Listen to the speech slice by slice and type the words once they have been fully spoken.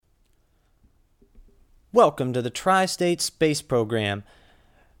Welcome to the Tri-State Space Program.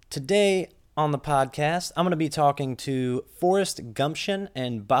 Today on the podcast, I'm going to be talking to Forrest Gumption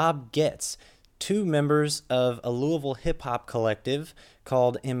and Bob Getz, two members of a Louisville hip-hop collective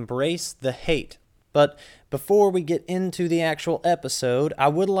called Embrace the Hate. But before we get into the actual episode, I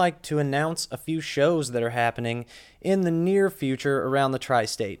would like to announce a few shows that are happening in the near future around the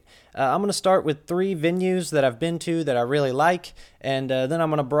Tri-State. I'm going to start with 3 venues that I've been to that I really like, and then I'm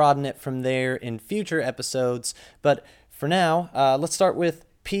going to broaden it from there in future episodes. But for now, let's start with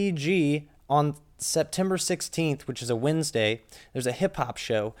PG on September 16th, which is a Wednesday. There's a hip-hop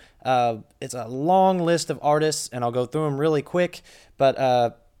show. It's a long list of artists, and I'll go through them really quick,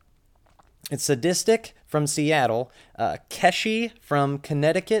 but it's Sadistic from Seattle, Keshi from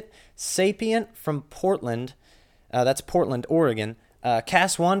Connecticut, Sapient from Portland, that's Portland, Oregon,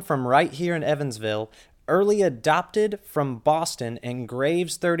 Cass One from right here in Evansville, Early Adopted from Boston, and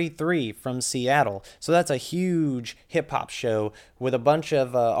Graves 33 from Seattle. So that's a huge hip-hop show with a bunch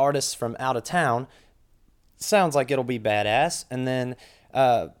of artists from out of town. Sounds like it'll be badass. And then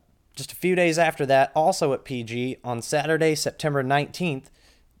just a few days after that, also at PG, on Saturday, September 19th,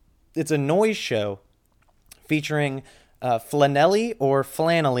 it's a noise show featuring Flanelli or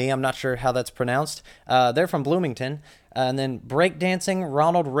Flannelly. I'm not sure how that's pronounced. They're from Bloomington. And then Breakdancing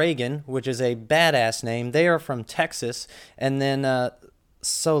Ronald Reagan, which is a badass name. They are from Texas. And then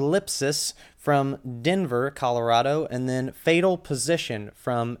Solipsis from Denver, Colorado. And then Fatal Position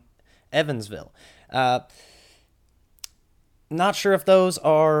from Evansville. Not sure if those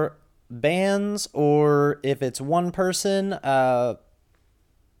are bands or if it's one person.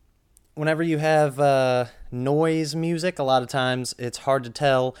 Whenever you have noise music, a lot of times it's hard to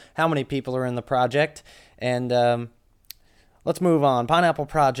tell how many people are in the project. And let's move on. Pineapple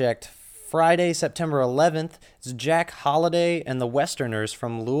Project, Friday, September 11th. It's Jack Holiday and the Westerners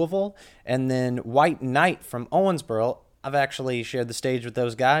from Louisville. And then White Knight from Owensboro. I've actually shared the stage with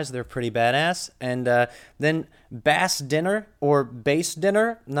those guys. They're pretty badass. And then Bass Dinner or Bass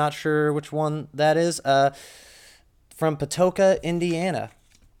Dinner, not sure which one that is, from Patoka, Indiana.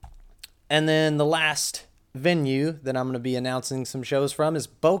 And then the last venue that I'm going to be announcing some shows from is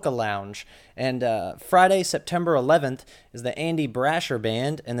Boca Lounge. And Friday, September 11th is the Andy Brasher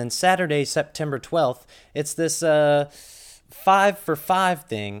Band. And then Saturday, September 12th, it's this 5 for 5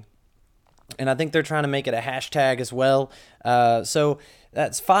 thing. And I think they're trying to make it a hashtag as well. So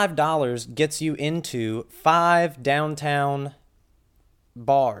that's $5 gets you into 5 downtown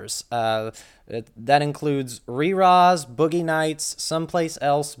bars. That includes Re-Ra's, Boogie Nights, Someplace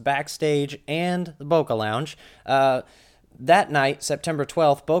Else, Backstage, and the Boca Lounge. That night, September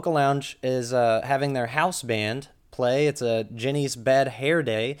 12th, Boca Lounge is having their house band play. It's a Jenny's Bed Hair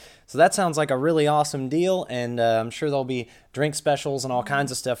Day. So that sounds like a really awesome deal, and I'm sure there'll be drink specials and all kinds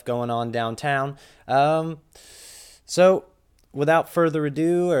of stuff going on downtown. So without further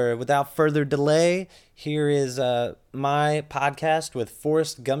ado, or without further delay, here is my podcast with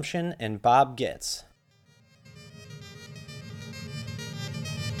Forrest Gumption and Bob Getz.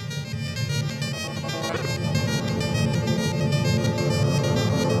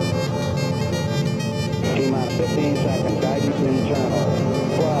 T-minus 15 seconds, guidance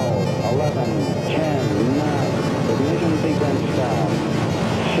internal. 12, 11, 10, 9, ignition sequence start.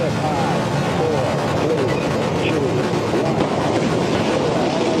 Ship high, 4, 3, 2, 1.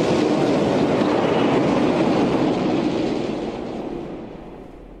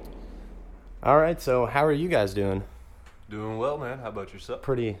 All right, so how are you guys doing? Doing well, man. How about yourself?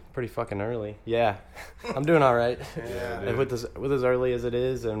 Pretty fucking early. Yeah, I'm doing all right. Yeah, And with as early as it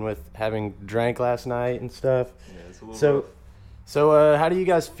is, and with having drank last night and stuff. Yeah, it's a little rough. So how do you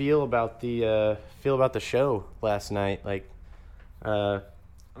guys feel about the show last night? Like, how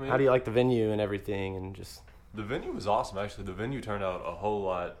do you like the venue and everything, and just? The venue was awesome. Actually, the venue turned out a whole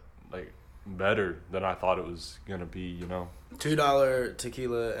lot better than I thought it was gonna be. You know, $2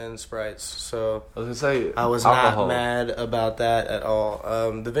 tequila and Sprites. So I was gonna say I was alcohol. not mad about that at all.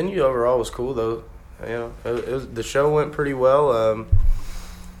 The venue overall was cool though. You know, it was, the show went pretty well.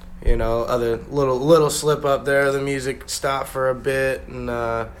 You know, other little slip up there. The music stopped for a bit, and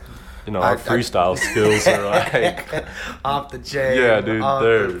You know, our freestyle skills are like off the chain. Yeah, dude, off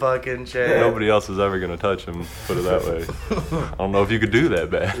they're the fucking chain. nobody else is ever gonna touch him. Put it that way. I don't know if you could do that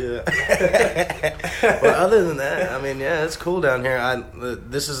bad. Yeah. But other than that, I mean, yeah, it's cool down here.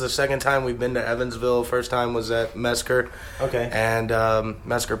 This is the second time we've been to Evansville. First time was at Mesker. Okay. And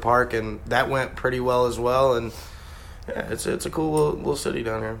Mesker Park, and that went pretty well as well. And yeah, it's a cool little city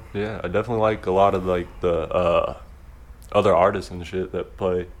down here. Yeah, I definitely like a lot of the other artists and shit that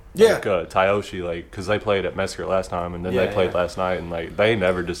play Yeah. Like Tayoshi, like, because they played at Mesquite last time, and then they played last night, and like they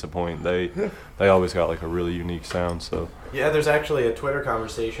never disappoint. They always got like a really unique sound. So Yeah, there's actually a Twitter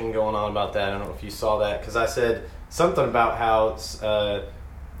conversation going on about that. I don't know if you saw that, because I said something about how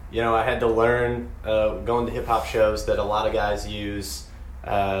I had to learn going to hip hop shows that a lot of guys use.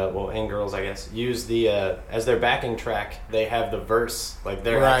 And girls, I guess, use the as their backing track. They have the verse, like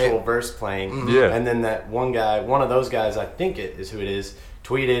their actual verse playing. Yeah. And then that one of those guys, I think it is who it is,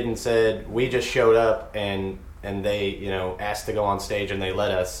 tweeted and said, "We just showed up and they asked to go on stage and they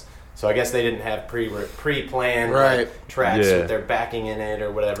let us." So I guess they didn't have pre-planned tracks with their backing in it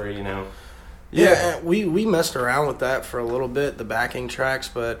or whatever. Yeah, we messed around with that for a little bit, the backing tracks,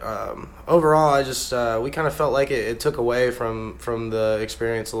 but overall, I just we kind of felt like it took away from the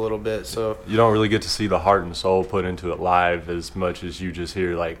experience a little bit. So you don't really get to see the heart and soul put into it live as much as you just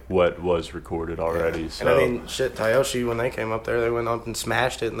hear like what was recorded already. So. And I mean, shit, Tayoshi, when they came up there, they went up and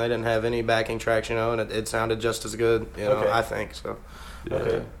smashed it, and they didn't have any backing tracks, and it sounded just as good, I think so. Yeah.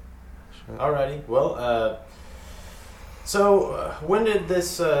 Okay. Alrighty. Well, so when did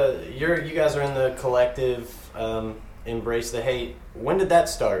this? You guys are in the collective Embrace the Hate. When did that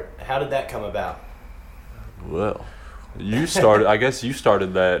start? How did that come about? Well, you started. I guess you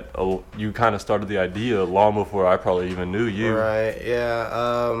started that. You kind of started the idea long before I probably even knew you. Right.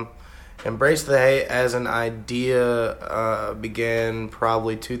 Yeah. Embrace the Hate as an idea began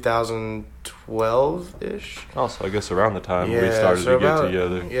probably 2012-ish. Also, I guess around the time we started to get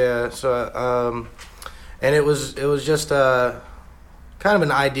together. Yeah. So, and it was just kind of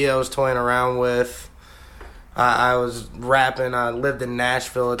an idea I was toying around with. I was rapping. I lived in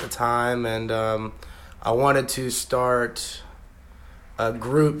Nashville at the time, and I wanted to start a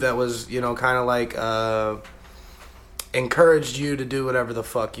group that was, kind of like encouraged you to do whatever the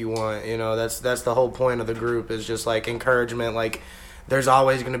fuck you want. That's the whole point of the group, is just like encouragement. Like, there's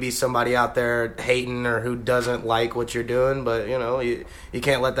always going to be somebody out there hating or who doesn't like what you're doing, but you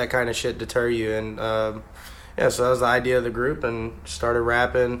can't let that kind of shit deter you. And so that was the idea of the group, and started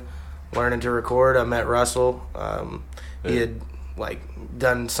rapping, learning to record. I met Russell. He had like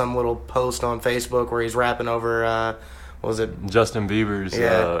done some little post on Facebook where he's rapping over what was it? Justin Bieber's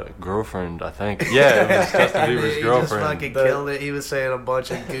girlfriend, I think. Yeah, it was Justin Bieber's he girlfriend. Just fucking killed it. He was saying a bunch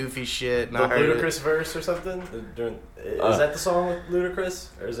of goofy shit. And The I heard Ludacris it. verse or something? Is that the song with Ludacris,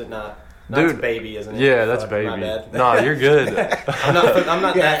 or is it not? Dude, That's Baby, isn't it? Yeah, that's Fuck, Baby. my bad. Nah, you're good. I'm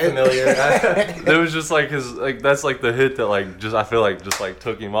not that familiar. It was just like his, like, that's like the hit that like just I feel like just like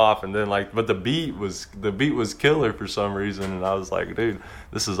took him off, and then like, but the beat was killer for some reason, and I was like, dude,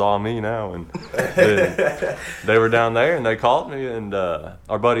 this is all me now. And then they were down there and they called me, and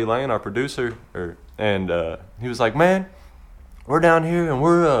our buddy Lane, our producer, he was like, man, we're down here and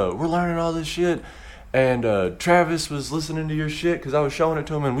we're learning all this shit. And Travis was listening to your shit because I was showing it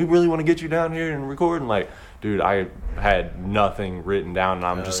to him, and we really want to get you down here and record. And like, dude, I had nothing written down, and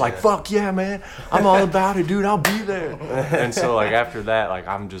I'm just like, fuck yeah, man, I'm all about it, dude. I'll be there. And so like after that, like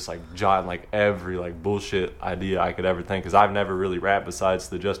I'm just like jotting like every like bullshit idea I could ever think, because I've never really rapped besides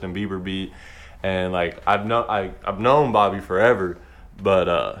the Justin Bieber beat, and like I've known Bobby forever,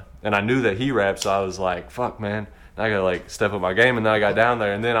 but and I knew that he rapped, so I was like, fuck, man. I gotta like step up my game, and then I got down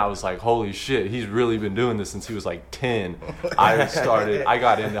there, and then I was like, holy shit, he's really been doing this since he was like 10. I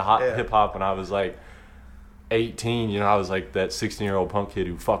got into hip hop when I was like 18. I was like that 16-year-old punk kid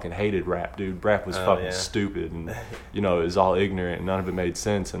who fucking hated rap, dude. Rap was stupid, and it was all ignorant, and none of it made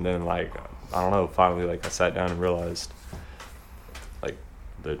sense. And then like, I don't know, finally like I sat down and realized like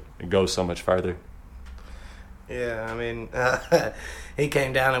that it goes so much farther. Yeah, I mean, he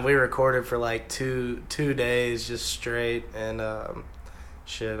came down and we recorded for like two days just straight, and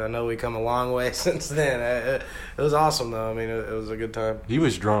shit, I know we come a long way since then. It was awesome though. I mean, it was a good time. He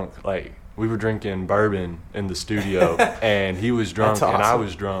was drunk. Like, we were drinking bourbon in the studio, and he was drunk, awesome. and I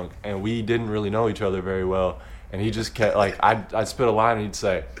was drunk, and we didn't really know each other very well. And he just kept like, I'd spit a line, and he'd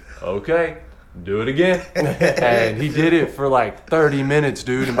say, "Okay, do it again." And he did it for like 30 minutes,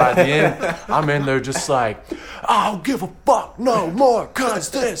 dude. And by the end, I'm in there just like, I don't give a fuck no more,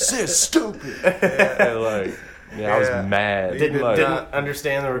 cause this is stupid. And like, I was mad. Didn't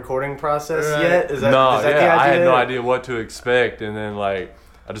understand the recording process yet? Is that the idea? I had no idea what to expect, and then like,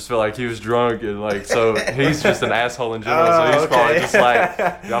 I just felt like he was drunk, and like, so he's just an asshole in general, so he's probably just like,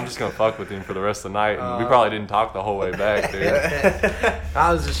 dude, I'm just gonna fuck with him for the rest of the night, and we probably didn't talk the whole way back, dude.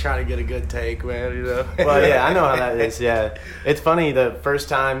 I was just trying to get a good take, man, Well, yeah, I know how that is, yeah. It's funny, the first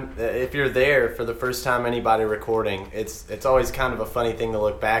time, if you're there for the first time anybody recording, it's always kind of a funny thing to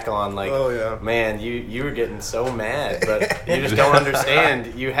look back on, like, man, you were getting so mad, but you just don't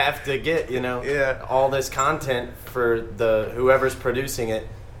understand. You have to get, all this content for the whoever's producing it.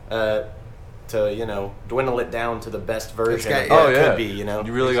 to dwindle it down to the best version got- of what Oh it yeah, could be.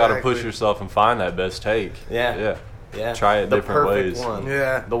 you really got to push Exactly. yourself and find that best take. Yeah. Try it the different perfect ways. one.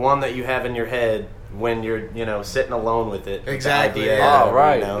 Yeah. The one that you have in your head when you're sitting alone with it. with the Exactly, idea, yeah. Oh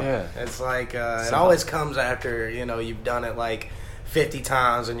right, you know? yeah. It's like it So- always comes after you've done it like 50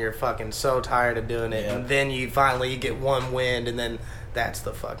 times and you're fucking so tired of doing it, Yeah. and then you finally get one wind, and then that's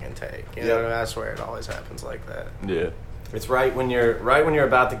the fucking take. You know, Yeah. I swear it always happens like that. Yeah. It's right when you're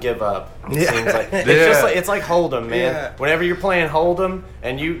about to give up. It Yeah. seems like it's Yeah. just like it's like Hold'em, man. Yeah. Whenever you're playing Hold'em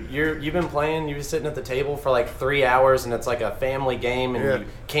and you've been playing, you're sitting at the table for like 3 hours and it's like a family game and Yeah. you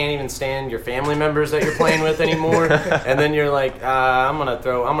can't even stand your family members that you're playing with anymore. And then you're like, I'm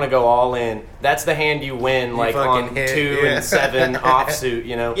gonna go all in. That's the hand you win, like fucking on hit, 2 yeah. and 7 offsuit,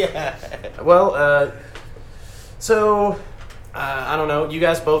 Yeah. Well, so I don't know. You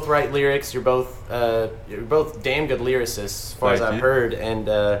guys both write lyrics. You're both damn good lyricists, as far as Thank I've you. heard.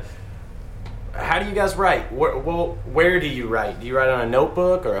 And how do you guys write? Where do you write? Do you write on a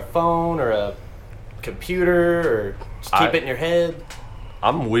notebook or a phone or a computer, or just keep it in your head?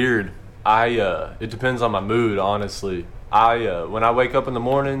 I'm weird. It depends on my mood, honestly. When I wake up in the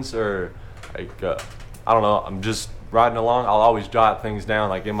mornings or like I don't know, I'm just riding along, I'll always jot things down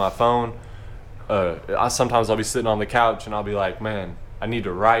like in my phone. Sometimes I'll be sitting on the couch and I'll be like, man, I need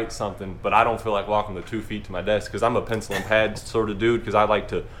to write something, but I don't feel like walking the 2 feet to my desk because I'm a pencil and pad sort of dude, because I like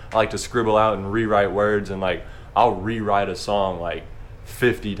to scribble out and rewrite words, and like I'll rewrite a song like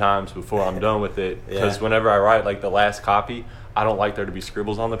 50 times before I'm done with it, because Yeah. whenever I write like the last copy, I don't like there to be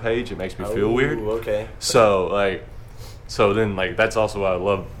scribbles on the page. It makes me feel weird. Ooh, okay. So then like that's also why I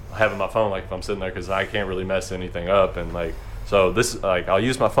love having my phone like if I'm sitting there, because I can't really mess anything up, and like so this like I'll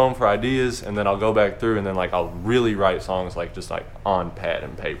use my phone for ideas, and then I'll go back through and then like I'll really write songs like just like on pad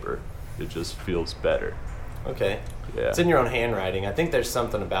and paper. It just feels better. Okay. Yeah. It's in your own handwriting. I think there's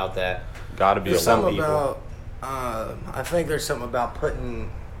something about that. Got to be There's a some something people. about. I think there's something about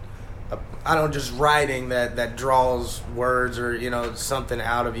putting. I don't just writing that draws words or something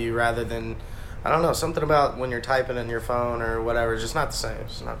out of you rather than. I don't know, something about when you're typing in your phone or whatever. It's just not the same.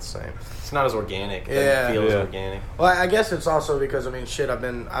 It's not the same. It's not as organic. It Yeah. doesn't feel as Yeah. organic. Well, I guess it's also because I've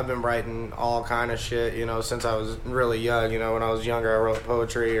been writing all kind of shit, since I was really young. When I was younger, I wrote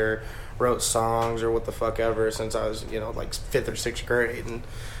poetry or wrote songs or what the fuck ever since I was like 5th or 6th grade, and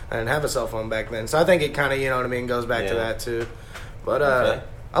I didn't have a cell phone back then. So I think it kind of goes back to Yeah. that too. But Okay.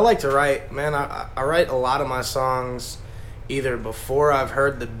 I like to write, man. I write a lot of my songs either before I've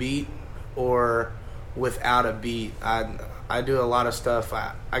heard the beat or without a beat. I do a lot of stuff.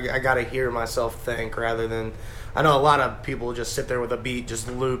 I got to hear myself think rather than. I know a lot of people just sit there with a beat just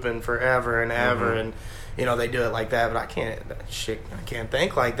looping forever and ever, and they do it like that. But I can't. I can't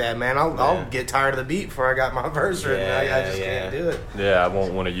think like that, man. I'll get tired of the beat before I got my verse written. I just can't do it. Yeah, I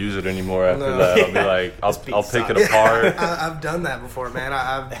won't want to use it anymore after No. that. I'll be like, I'll pick it apart. I've done that before, man.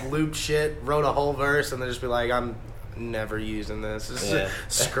 I've looped shit, wrote a whole verse, and then just be like, I'm never using this. It's Yeah.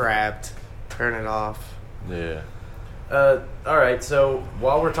 scrapped. Turn it off. Yeah. All right, so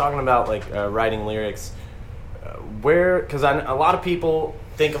while we're talking about like writing lyrics, because a lot of people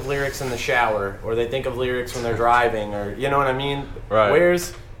think of lyrics in the shower, or they think of lyrics when they're driving, or you know what I mean. Right.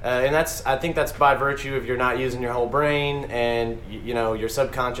 And I think that's by virtue of you're not using your whole brain, and your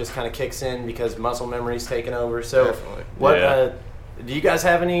subconscious kind of kicks in because muscle memory's taken over. So, Definitely. what Yeah. do you guys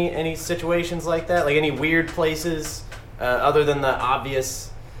have any situations like that? Like any weird places other than the obvious?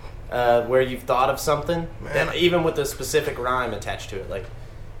 Where you've thought of something, Man. and even with a specific rhyme attached to it, like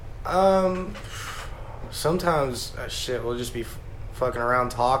Sometimes shit, we'll just be fucking around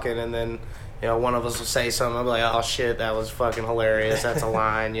talking, and then one of us will say something. I'll be like, oh shit, that was fucking hilarious. That's a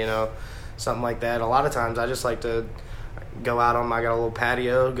line, something like that. A lot of times I just like to go out I got a little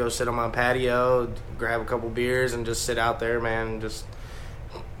patio, go sit on my patio, grab a couple beers, and just sit out there, man, and just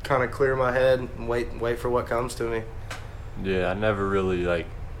kind of clear my head and wait for what comes to me. Yeah, I never really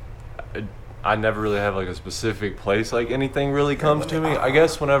have like a specific place like anything really comes to me. I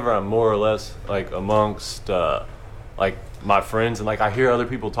guess whenever I'm more or less like amongst like my friends and like I hear other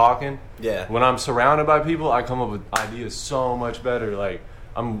people talking. Yeah. When I'm surrounded by people, I come up with ideas so much better. Like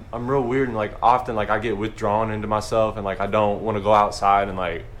I'm real weird, and like often like I get withdrawn into myself, and like I don't want to go outside and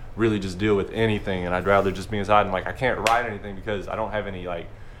like really just deal with anything, and I'd rather just be inside, and like I can't write anything because I don't have any like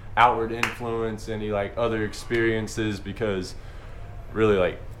outward influence, any like other experiences, because really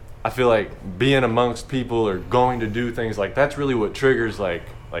like I feel like being amongst people or going to do things like that's really what triggers like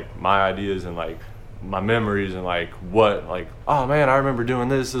my ideas and like my memories, and like what like, oh man, I remember doing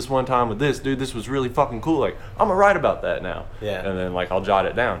this one time with this dude, this was really fucking cool, like I'm gonna write about that now. Yeah. And then like I'll jot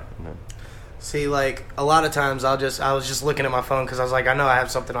it down, and then, See, like, a lot of times I was just looking at my phone because I was like, I know I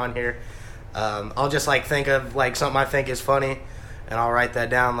have something on here. I'll just, like, think of, like, something I think is funny, and I'll write that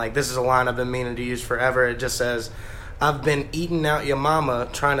down. Like, this is a line I've been meaning to use forever. It just says, I've been eating out your mama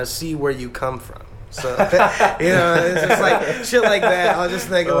trying to see where you come from. So, you know, it's just like shit like that. I'll just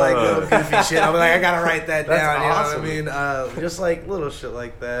think of like little goofy shit. I'll be like, I gotta write that down. Awesome. You know what I mean? Just like little shit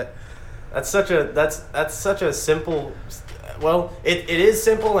like that. That's such a simple. Well, it is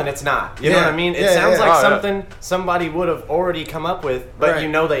simple and it's not. You know what I mean? It sounds like something somebody would have already come up with, but you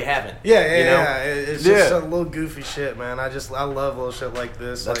know they haven't. Yeah. You know? It's just some little goofy shit, man. I love little shit like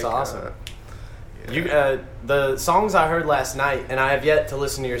this. That's like, awesome. The songs I heard last night, and I have yet to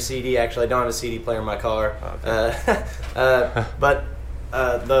listen to your CD. Actually, I don't have a CD player in my car. But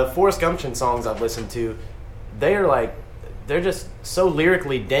the Forrest Gumption songs I've listened to, they're just so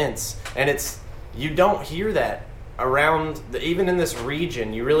lyrically dense, and you don't hear that around even in this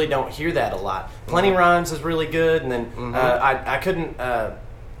region. You really don't hear that a lot. Plenty Rhymes is really good, and then I couldn't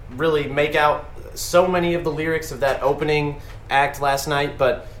really make out so many of the lyrics of that opening act last night,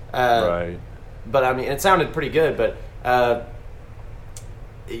 but Right. But I mean, it sounded pretty good. But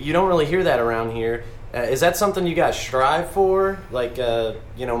you don't really hear that around here. Is that something you guys strive for? Like,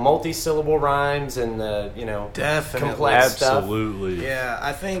 multi-syllable rhymes and, Definitely. complex stuff? Absolutely. Yeah,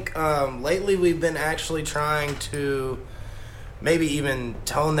 I think lately we've been actually trying to maybe even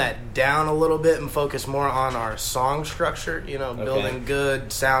tone that down a little bit and focus more on our song structure, building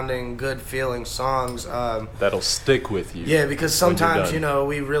good sounding, good feeling songs. That'll stick with you. Yeah, because sometimes, when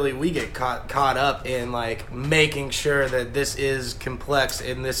you're done. we get caught up in like making sure that this is complex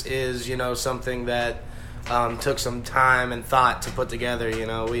and this is, something that took some time and thought to put together,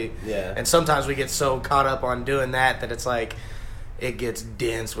 and sometimes we get so caught up on doing that it's like it gets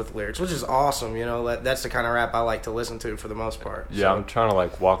dense with lyrics, which is awesome. That's the kind of rap I like to listen to for the most part. Yeah, so. I'm trying to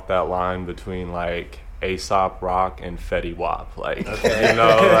walk that line between Aesop Rock and Fetty Wap. I'm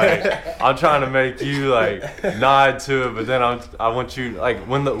trying to make you nod to it, but then I want you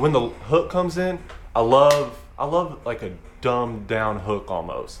when the hook comes in, I love a dumbed down hook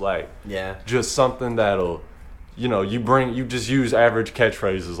almost. Just something that'll you just use average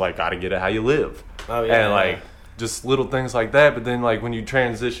catchphrases like gotta get it how you live. Oh yeah. And just little things like that, but then when you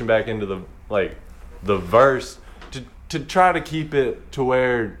transition back into the verse to try to keep it to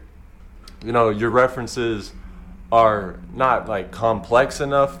where your references are not complex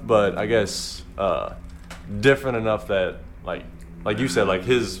enough, but I guess different enough that like you said,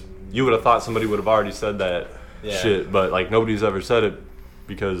 you would have thought somebody would have already said that shit, but nobody's ever said it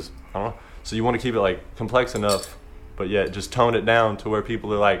because I don't know. So you want to keep it complex enough, but yet just tone it down to where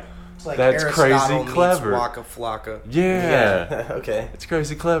people are that's Aristotle crazy clever. Waka Flocka. Yeah. Okay. It's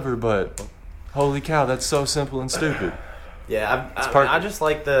crazy clever, but holy cow, that's so simple and stupid. Yeah, I just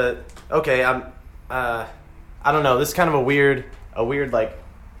like I don't know. This is kind of a weird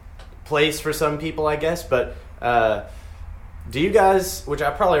place for some people, I guess. But do you guys? Which I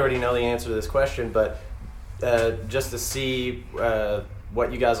probably already know the answer to this question, but just to see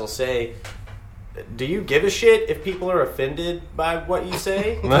what you guys will say. Do you give a shit if people are offended by what you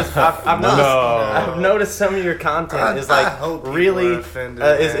say? I've noticed some of your content is really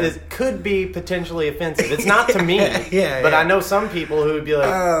could be potentially offensive. It's not to me, but I know some people who would be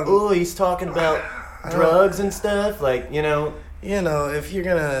like, "Oh, he's talking about drugs and stuff." If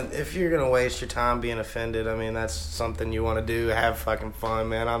you're gonna waste your time being offended, I mean that's something you want to do. Have fucking fun,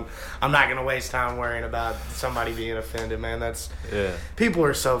 man. I'm not gonna waste time worrying about somebody being offended, man. People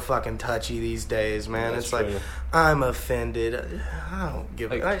are so fucking touchy these days, man. It's true. I'm offended. I don't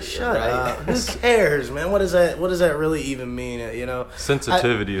give a shut up. Who cares, man? What does that really even mean?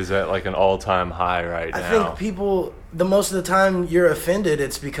 Sensitivity is at an all-time high right now. I think people, the most of the time you're offended,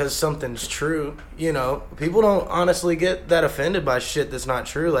 it's because something's true. People don't honestly get that offended by shit that's not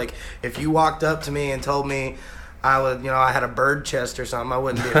true. If you walked up to me and told me I had a bird chest or something, I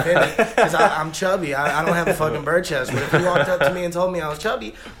wouldn't be offended because I'm chubby. I don't have a fucking bird chest. But if you walked up to me and told me I was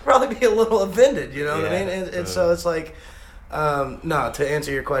chubby, I'd probably be a little offended. You know what I mean? And so it's no. To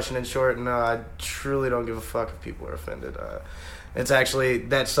answer your question in short, no, I truly don't give a fuck if people are offended. It's actually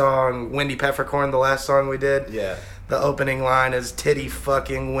that song, Wendy Peppercorn, the last song we did. Yeah. The opening line is titty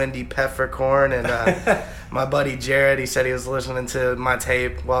fucking Wendy Peppercorn, and my buddy Jared, he said he was listening to my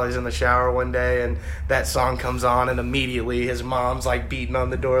tape while he's in the shower one day, and that song comes on, and immediately his mom's beating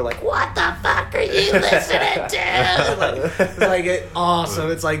on the door, what the fuck are you listening to? It's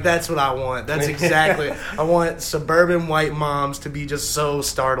awesome. It's that's what I want. That's exactly. I want suburban white moms to be just so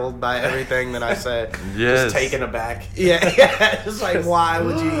startled by everything that I say. Yes. Just taken aback. Yeah. Just why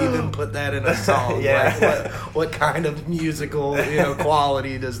would you even put that in a song? Yeah. What kind kind of musical,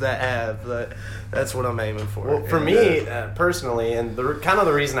 quality does that have? That's what I'm aiming for. Well, for me personally, and the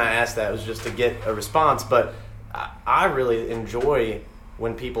reason I asked that was just to get a response, but I really enjoy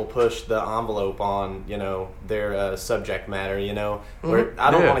when people push the envelope on, their subject matter, where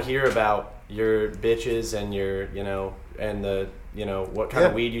I don't want to hear about your bitches and your, and the, what kind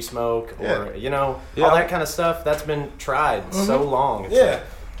of weed you smoke or, all that kind of stuff. That's been tried so long. It's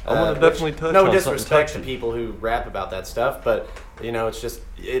I want to definitely touch no on disrespect to something people who rap about that stuff, but it's just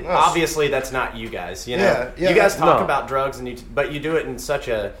obviously that's not you guys. You guys talk about drugs but you do it in such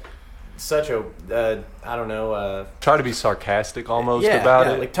a I don't know. Try to be sarcastic almost about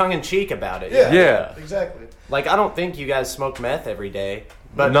it, like tongue in cheek about it. Yeah, exactly. Like I don't think you guys smoke meth every day,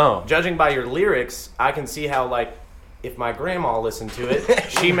 but no. Judging by your lyrics, I can see how if my grandma listened to it,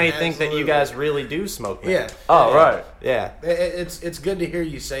 she may think that you guys really do smoke meth. Yeah. Oh, right. Yeah. It's good to hear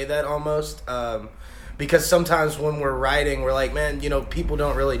you say that almost, because sometimes when we're writing, we're like, man, people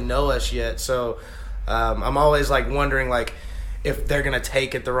don't really know us yet. So I'm always wondering if they're gonna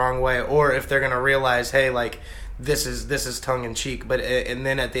take it the wrong way or if they're gonna realize, hey, this is tongue in cheek. But and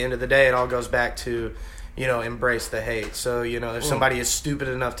then at the end of the day, it all goes back to embrace the hate. So, if somebody is stupid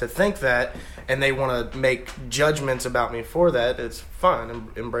enough to think that and they want to make judgments about me for that, it's fine.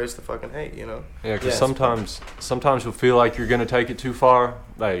 Embrace the fucking hate, Yeah, because sometimes you'll feel like you're going to take it too far.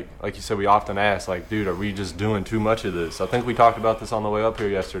 Like you said, we often ask, dude, are we just doing too much of this? I think we talked about this on the way up here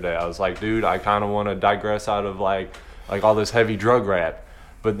yesterday. I was like, dude, I kind of want to digress out of all this heavy drug rap.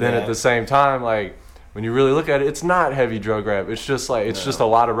 But then at the same time, when you really look at it, it's not heavy drug rap. It's just just a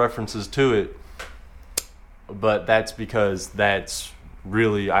lot of references to it. But that's because that's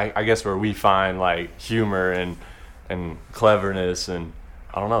really, I guess, where we find humor and cleverness, and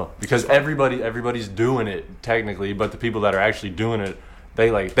I don't know, because everybody's doing it technically, but the people that are actually doing it, they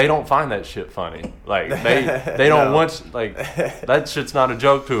don't find that shit funny. They don't want that shit's not a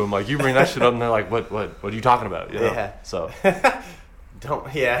joke to them. You bring that shit up and they're like, what are you talking about? Yeah. So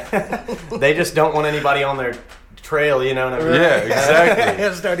They just don't want anybody on their trail. You know what I mean? Yeah, exactly.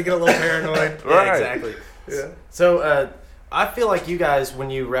 I'm starting to get a little paranoid. Yeah, Right. exactly. Yeah. So I feel like you guys,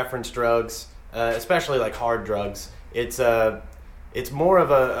 when you reference drugs, especially hard drugs, it's more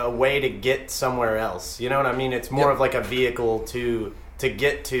of a way to get somewhere else. You know what I mean? It's more of a vehicle to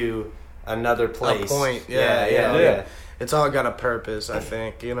get to another place. A point. Yeah. It's all got a purpose, I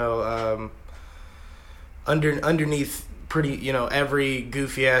think. Underneath every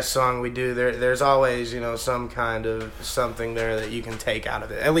goofy ass song we do, there's always some kind of something there that you can take out of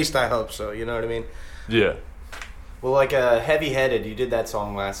it. At least I hope so. You know what I mean? Yeah. Well, Heavy Headed, you did that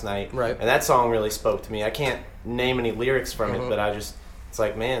song last night. Right. And that song really spoke to me. I can't name any lyrics from it, but it's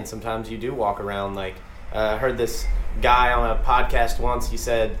man, sometimes you do walk around I heard this guy on a podcast once, he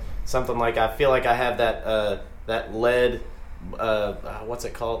said something I feel like I have that lead, what's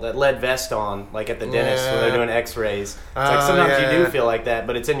it called? That lead vest on, at the dentist when they're doing x-rays. It's sometimes you do feel like that,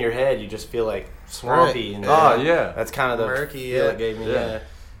 but it's in your head. You just feel swampy. Right. And, yeah. That's kind of the murky, feel it gave me. Yeah.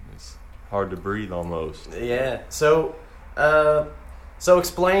 Hard to breathe almost. Yeah. So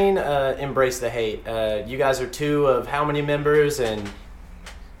explain Embrace the Hate. You guys are two of how many members? And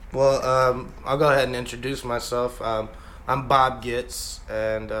well, I'll go ahead and introduce myself. I'm Bob Gitz,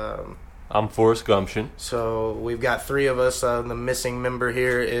 and I'm Forrest Gumption. So we've got three of us. The missing member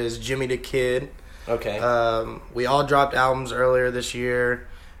here is Jimmy the Kid. Okay. We all dropped albums earlier this year,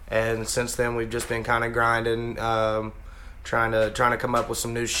 and since then we've just been kind of grinding. Trying to come up with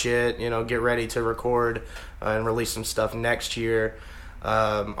some new shit, get ready to record and release some stuff next year.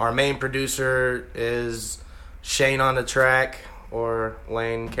 Our main producer is Shane on the track, or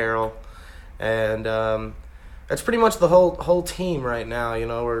Lane Carroll, and that's pretty much the whole team right now.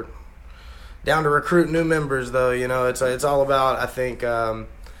 We're down to recruit new members, though. It's all about, I think,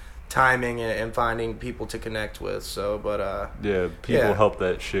 timing and finding people to connect with. So, but people help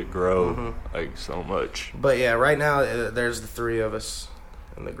that shit grow so much. But yeah, right now there's the three of us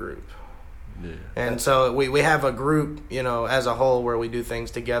in the group. Yeah. And so we have a group, as a whole, where we do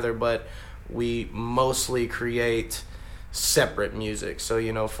things together, but we mostly create separate music.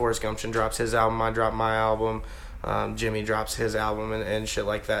 So, Forrest Gumption drops his album, I drop my album, Jimmy drops his album, and shit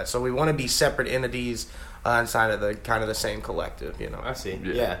like that. So we want to be separate entities inside of the kind of the same collective, I see.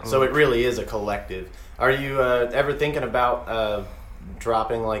 Yeah. Yeah. So it really is a collective. Are you ever thinking about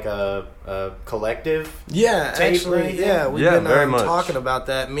dropping a collective? Yeah, tape actually, or anything? yeah, we've very been much. talking about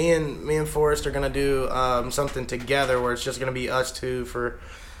that. Me and Forrest are gonna do something together where it's just gonna be us two for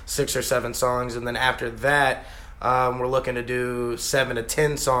 6 or 7 songs, and then after that, we're looking to do 7 to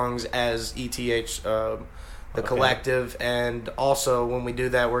 10 songs as ETH, the collective, and also when we do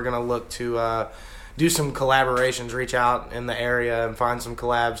that, we're gonna look to do some collaborations, reach out in the area and find some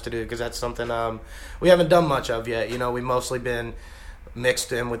collabs to do, because that's something we haven't done much of yet. You know, we've mostly been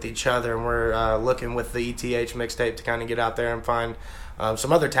mixed in with each other, and we're looking with the ETH mixtape to kind of get out there and find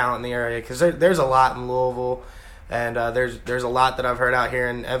some other talent in the area, because there's a lot in Louisville, and there's a lot that I've heard out here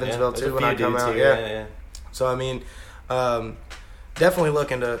in Evansville too when I come out. Yeah. So I mean, definitely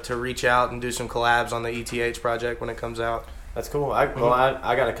looking to reach out and do some collabs on the ETH project when it comes out. That's cool. I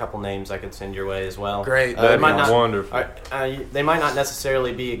got a couple names I could send your way as well. Great. That'd be not, wonderful. They might not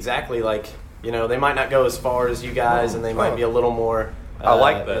necessarily be exactly like, you know, they might not go as far as you guys, and they might be a little more. I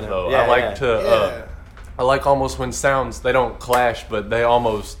like that, you know, though. yeah, I like to. I like almost when sounds, they don't clash, but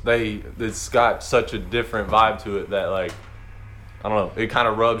it's got such a different vibe to it that, like, I don't know, it kind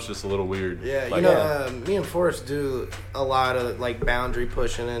of rubs just a little weird. Yeah, like, you know, me and Forrest do a lot of like boundary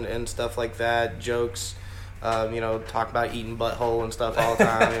pushing and stuff like that, jokes. You know, talk about eating butthole and stuff all the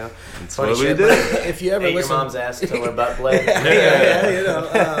time. You know, That's funny what we shit. do. But if you ever Ate listen, your mom's ass till her butt bled. yeah, you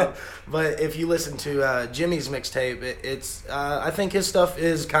know. But if you listen to Jimmy's mixtape, it's I think his stuff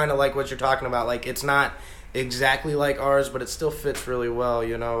is kind of like what you're talking about. Like, it's not exactly like ours, but it still fits really well.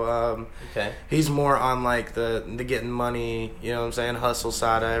 You know, Okay. he's more on like the getting money. You know what I'm saying? Hustle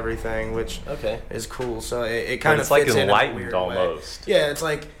side of everything, which is cool. So it kind of it's like fits in a enlightened weird almost. way. Yeah, it's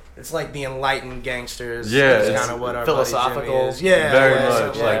like the enlightened gangsters. Yeah, That's it's kind of what our philosophical. buddy Jimmy is. Yeah, Very yeah, much.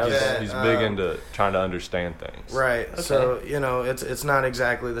 something Like, that. he's big into trying to understand things. Right. So, you know, it's not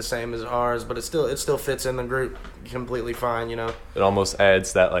exactly the same as ours, but it still fits in the group completely fine, you know. It almost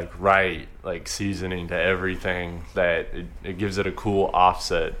adds that, like seasoning to everything, that it gives it a cool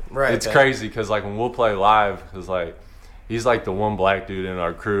offset. Right. It's crazy because, like, when we'll play live, because, like, he's like the one black dude in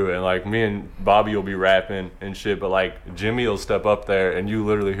our crew, and like me and Bobby will be rapping and shit, but like Jimmy will step up there and you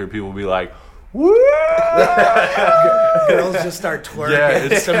literally hear people be like, "Woo!" Girls just start twerking. Yeah,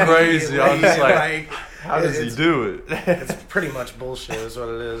 it's crazy. I'm just like, how does he it's- do it? It's pretty much bullshit is what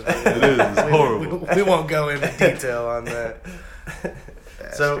it is. It is. It's horrible. We won't go into detail on that.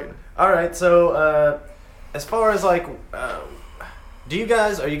 So, all right. So, as far as like, are you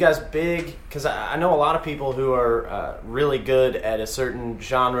guys big? Because I know a lot of people who are really good at a certain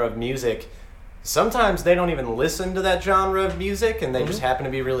genre of music. Sometimes they don't even listen to that genre of music, and they just happen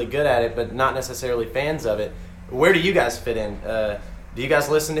to be really good at it, but not necessarily fans of it. Where do you guys fit in? Do you guys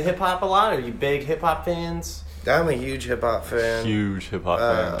listen to hip hop a lot? Are you big hip hop fans? I'm a huge hip hop fan. Huge hip hop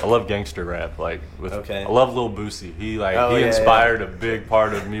fan. I love gangster rap. Like, I love Lil Boosie. He inspired a big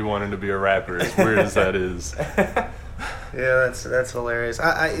part of me wanting to be a rapper. As weird as that is. Yeah, that's hilarious.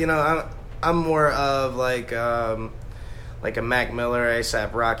 I'm more of like a Mac Miller,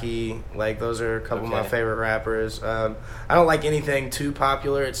 ASAP Rocky. Like, those are a couple of my favorite rappers. I don't like anything too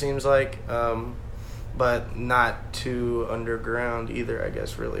popular, it seems like, but not too underground either, I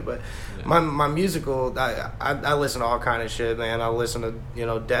guess, really. But my musical, I listen to all kind of shit, man. I listen to, you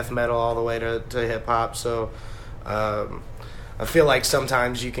know, death metal all the way to hip hop. So I feel like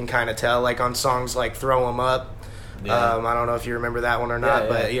sometimes you can kind of tell, like on songs like Throw 'Em Up. Yeah. I don't know if you remember that one or not, Yeah.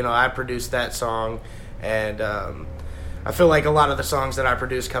 but you know, I produced that song, and I feel like a lot of the songs that I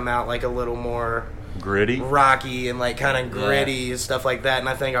produce come out like a little more Gritty. rocky and like kind of gritty and stuff like that. And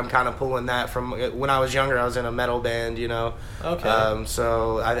I think I'm kind of pulling that from when I was younger. I was in a metal band, you know. Okay.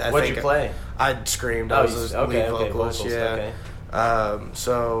 So I What'd think you play? I screamed. I was a lead vocalist. Yeah. Okay.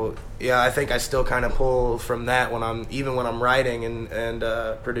 So yeah, I think I still kind of pull from that when I'm writing and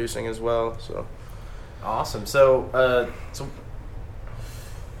producing as well. So. Awesome. So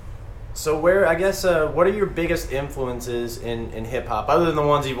where, I guess, what are your biggest influences in hip hop, other than the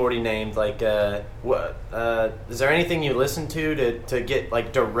ones you've already named? Like, what is there anything you listen to get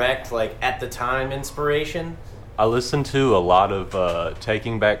like direct, like at the time inspiration? I listen to a lot of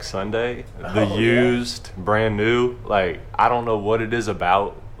Taking Back Sunday, Used, Brand New. Like, I don't know what it is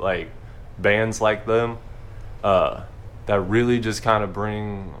about like bands like them that really just kind of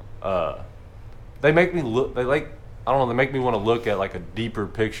bring. They make me look. They make me want to look at like a deeper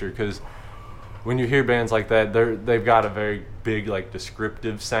picture, because when you hear bands like that, they've got a very big like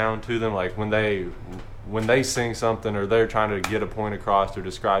descriptive sound to them. Like when they sing something or they're trying to get a point across or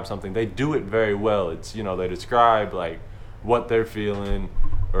describe something, they do it very well. It's, you know, they describe like what they're feeling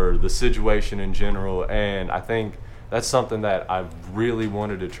or the situation in general, and I think that's something that I've really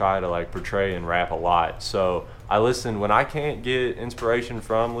wanted to try to like portray and rap a lot. So I listen when I can't get inspiration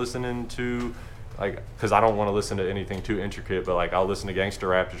from listening to, like, because I don't want to listen to anything too intricate, but like I'll listen to gangster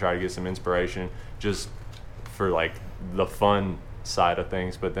rap to try to get some inspiration just for like the fun side of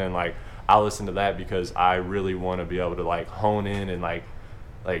things. But then like I'll listen to that because I really want to be able to like hone in and like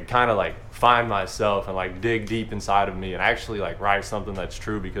kind of like find myself and like dig deep inside of me and actually like write something that's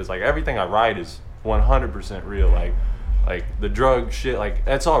true, because like everything I write is 100% real. Like the drug shit, like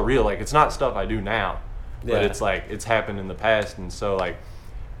that's all real. Like it's not stuff I do now, but Yeah. it's like it's happened in the past, and so like,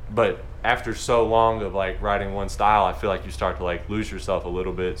 but after so long of like writing one style, I feel like you start to like lose yourself a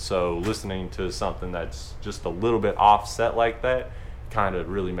little bit. So listening to something that's just a little bit offset like that kind of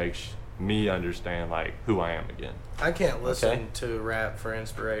really makes me understand like who I am again. I can't listen Okay. to rap for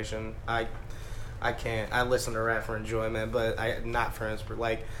inspiration. I can't. I listen to rap for enjoyment, but not for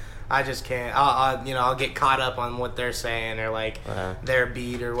like I just can't. I'll get caught up on what they're saying or like Uh-huh. their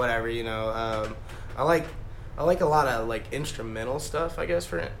beat or whatever. I like a lot of like instrumental stuff. I guess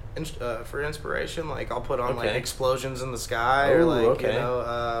for inspiration, like I'll put on like Okay. explosions in the sky or Ooh, like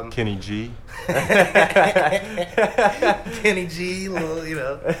okay. Kenny G. Kenny G, little,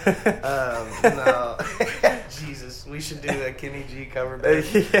 no. Jesus, we should do a Kenny G cover band.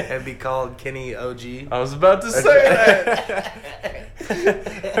 Yeah. It'd be called Kenny OG. I was about to say that.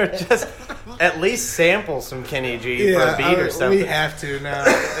 Or just at least sample some Kenny G for a beat or something. We have to now.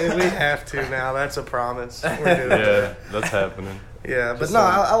 We have to now. That's a promise. We're doing Yeah, that's happening. Yeah, but no,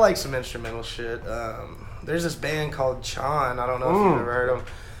 I like some instrumental shit. There's this band called Chon. I don't know if you've ever heard them.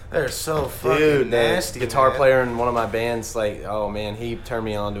 They're so fucking Dude, nasty. the guitar man. player in one of my bands, like, oh man, he turned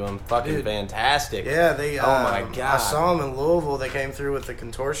me on to him. Fucking Dude. fantastic. Yeah, they. Oh my God. I saw them in Louisville. They came through with the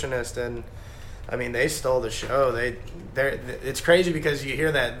Contortionist, and I mean, they stole the show. It's crazy because you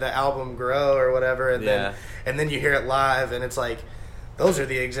hear that the album Grow or whatever, and Yeah. then you hear it live, and it's like. Those are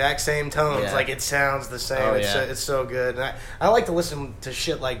the exact same tones. Yeah. Like it sounds the same. Oh, it's, yeah. it's so good. And I like to listen to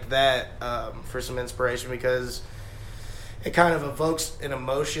shit like that for some inspiration because it kind of evokes an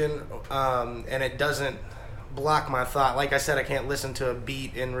emotion and it doesn't block my thought. Like I said, I can't listen to a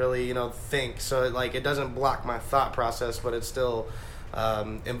beat and really think. So it doesn't block my thought process, but it still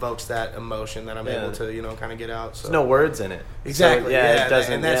invokes that emotion that I'm Yeah. able to kind of get out. So There's no words in it. exactly. So, yeah, yeah, it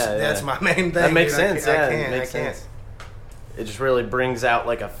doesn't. and that's yeah, that's yeah. my main thing. That makes dude. sense. I Yeah, can't. it makes I can't. sense. It just really brings out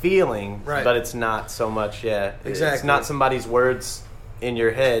like a feeling, Right. but it's not so much. Yeah, It's Exactly. not somebody's words in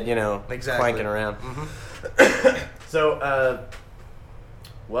your head, Exactly. clanking around. Mhm. So,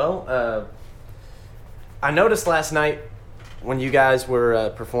 I noticed last night when you guys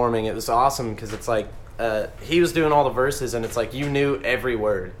were performing, it was awesome because it's like he was doing all the verses, and it's like you knew every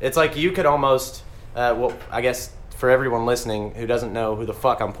word. It's like you could almost, I guess for everyone listening who doesn't know who the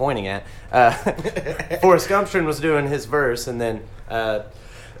fuck I'm pointing at, Forrest Gumption was doing his verse, and then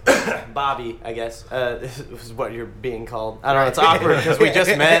Bobby, I guess, is what you're being called. I don't know, it's awkward because we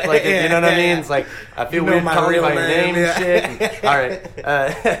just met, like, you know what I mean? It's like, I feel You know weird my calling you real by your name, name yeah. and shit. And- all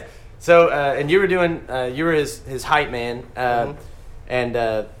right. So, and you were doing, you were his hype man, and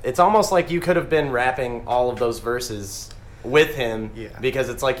it's almost like you could have been rapping all of those verses with him, Yeah. because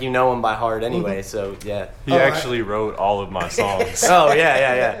it's like you know him by heart anyway. So yeah. He actually wrote all of my songs. Oh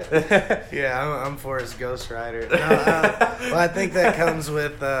yeah. Yeah, I'm Forrest Ghost Rider. No, well, I think that comes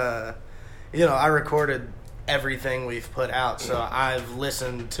with, I recorded everything we've put out, so I've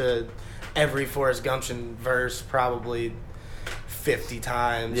listened to every Forrest Gumption verse probably 50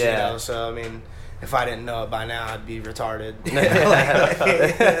 times. Yeah. So I mean, if I didn't know it by now, I'd be retarded.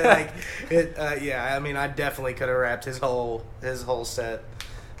 I mean, I definitely could have rapped his whole set.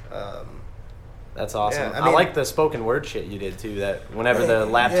 That's awesome. Yeah, I I mean- like the spoken word shit you did too. That whenever the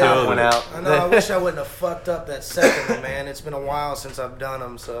laptop Yeah. went out, I know. I wish I wouldn't have fucked up that second one, man. It's been a while since I've done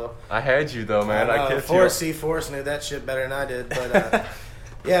them, so. I had you though, man. I kept Forrest knew that shit better than I did, but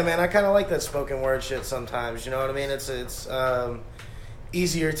yeah, man, I kind of like that spoken word shit sometimes. You know what I mean? It's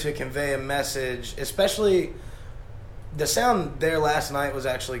easier to convey a message, especially the sound there last night was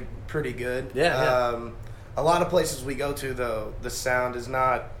actually pretty good. Yeah. A lot of places we go to, though, the sound is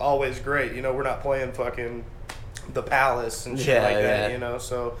not always great. You know, we're not playing fucking the Palace and shit Yeah, like that. yeah. You know,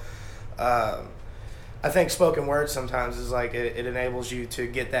 so. I think spoken word sometimes is like it enables you to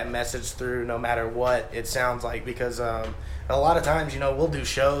get that message through no matter what it sounds like, because a lot of times, we'll do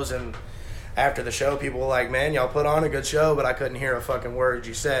shows and after the show people are like, man, y'all put on a good show, but I couldn't hear a fucking word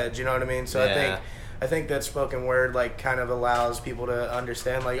you said. You know what I mean? So Yeah. I think that spoken word like kind of allows people to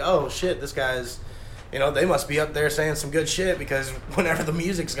understand like, oh shit, this guy's, they must be up there saying some good shit, because whenever the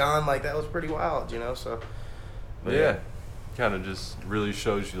music's gone, like that was pretty wild, so. But yeah, kind of just really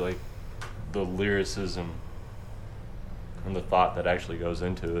shows you like the lyricism and the thought that actually goes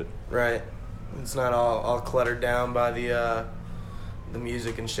into it. Right. It's not all cluttered down by the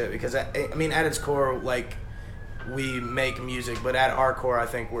music and shit, because I mean at its core, like, we make music, but at our core I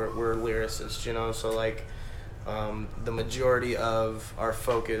think we're lyricists, so like the majority of our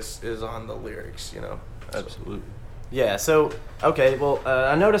focus is on the lyrics, Absolutely. Yeah, so, okay, well,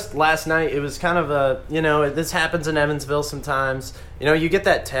 I noticed last night it was kind of a, this happens in Evansville sometimes. You get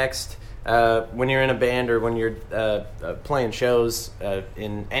that text when you're in a band or when you're playing shows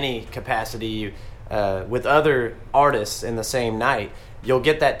in any capacity with other artists in the same night, you'll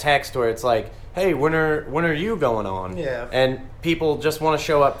get that text where it's like, hey, when are you going on? Yeah. And people just want to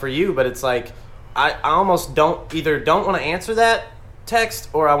show up for you, but it's like, I almost don't want to answer that text,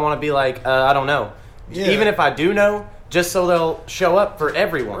 or I want to be like, I don't know. Yeah. Even if I do know, just so they'll show up for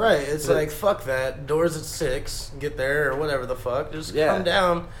everyone. Right, it's like, fuck that. Doors at 6, get there, or whatever the fuck. Just come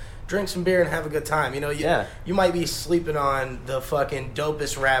down, drink some beer, and have a good time. You know, you might be sleeping on the fucking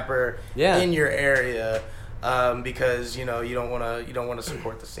dopest rapper in your area because, you know, you don't want to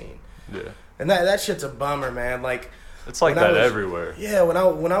support the scene. Yeah. And that shit's a bummer, man. Like, it's like that everywhere. Yeah, when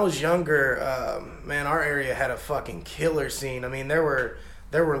I was younger, man, our area had a fucking killer scene. I mean, there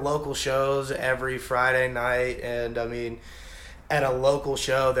were local shows every Friday night, and I mean, at a local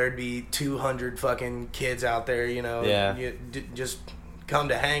show, there'd be 200 fucking kids out there, you know, just come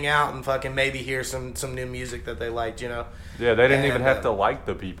to hang out and fucking maybe hear some new music that they liked, you know. Yeah, they didn't even have to like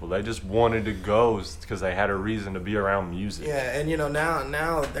the people. They just wanted to go because they had a reason to be around music. Yeah, and you know,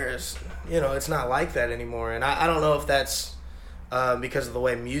 now there's, you know, it's not like that anymore, and I don't know if that's because of the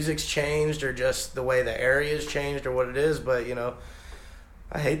way music's changed or just the way the area's changed or what it is, but you know,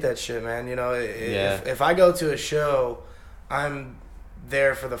 I hate that shit, man. You know, if I go to a show, I'm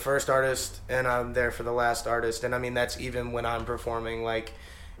there for the first artist and I'm there for the last artist. And I mean, that's even when I'm performing. Like,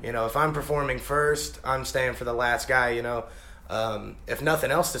 you know, if I'm performing first, I'm staying for the last guy, you know. If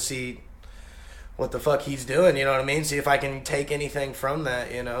nothing else, to see what the fuck he's doing, you know what I mean? See if I can take anything from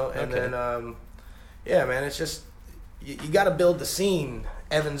that, you know. And then, yeah, man, it's just, you got to build the scene.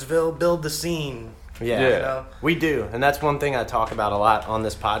 Evansville, build the scene. Yeah, you know? We do, and that's one thing I talk about a lot on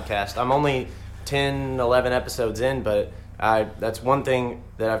this podcast. I'm only 10, 11 episodes in, but that's one thing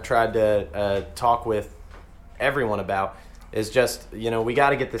that I've tried to talk with everyone about is just, you know, we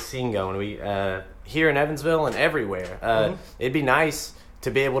got to get the scene going. We here in Evansville and everywhere. It'd be nice to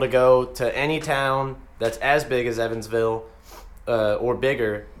be able to go to any town that's as big as Evansville or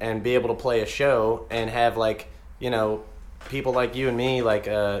bigger and be able to play a show and have, like, you know, people like you and me, like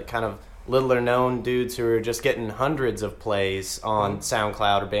kind of littler known dudes who are just getting hundreds of plays on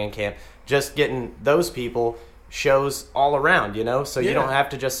SoundCloud or Bandcamp, just getting those people shows all around, you know, so you don't have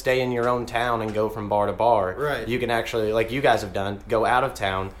to just stay in your own town and go from bar to bar. Right. You can actually, like you guys have done, go out of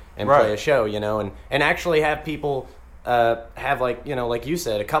town and play a show, you know, and actually have people have, like, you know, like you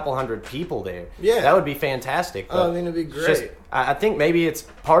said, a couple hundred people there. Yeah. That would be fantastic. Oh, I mean, it'd be great. Just, I think maybe it's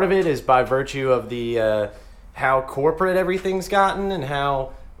part of it is by virtue of the how corporate everything's gotten and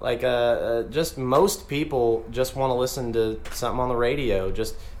how, like, just most people just want to listen to something on the radio.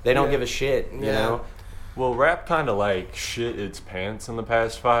 Just, they don't give a shit, you know? Well, rap kind of, like, shit its pants in the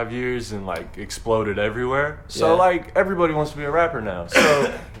past 5 years and, like, exploded everywhere. So, like, everybody wants to be a rapper now.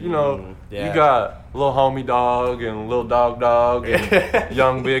 So, you know, you got Lil Homie Dog and Lil Dog and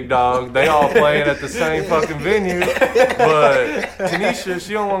Young Big Dog. They all playing at the same fucking venue. But Tanisha,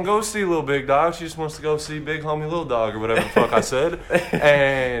 she don't want to go see Lil Big Dog. She just wants to go see Big Homie Lil Dog or whatever the fuck I said.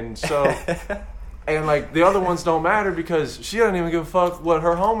 And so... And, like, the other ones don't matter because she doesn't even give a fuck what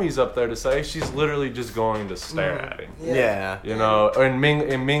her homie's up there to say. She's literally just going to stare at him. Yeah. You know, and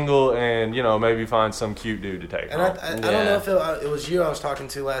mingle and, you know, maybe find some cute dude to take and home. I don't know if it was you I was talking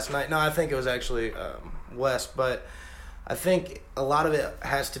to last night. No, I think it was actually Wes. But I think a lot of it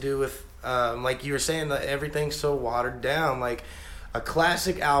has to do with, like you were saying, that everything's so watered down. Like, a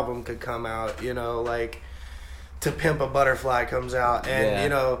classic album could come out, you know, like To Pimp a Butterfly comes out. And, you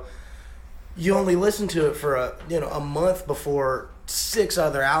know... You only listen to it for a month before 6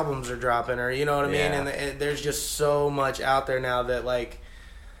 other albums are dropping, or you know what I mean. And there's just so much out there now that, like,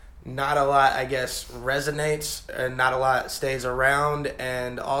 not a lot, I guess, resonates, and not a lot stays around.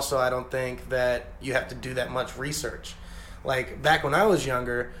 And also, I don't think that you have to do that much research. Like, back when I was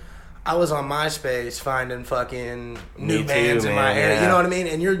younger, I was on MySpace finding fucking new bands in my area. You know what I mean?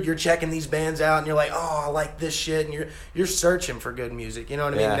 And you're checking these bands out, and you're like, oh, I like this shit, and you're searching for good music. You know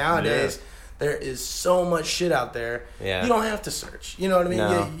what I mean? Nowadays. There is so much shit out there. Yeah. You don't have to search. You know what I mean?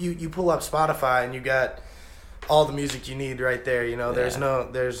 No. You pull up Spotify and you got all the music you need right there. You know,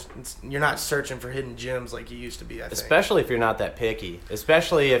 you're not searching for hidden gems like you used to be, I think. Especially if you're not that picky.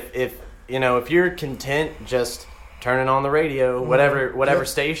 Especially if you know, if you're content just turning on the radio, whatever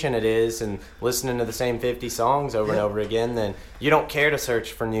station it is, and listening to the same 50 songs over and over again, then you don't care to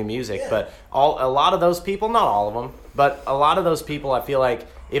search for new music. But a lot of those people, not all of them, but a lot of those people, I feel like,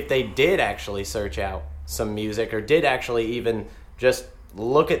 if they did actually search out some music or did actually even just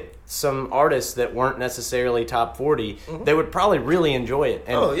look at some artists that weren't necessarily top 40, they would probably really enjoy it.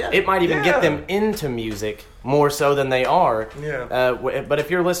 And it might even get them into music more so than they are. Yeah. But if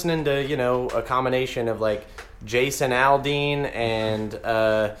you're listening to, you know, a combination of like Jason Aldean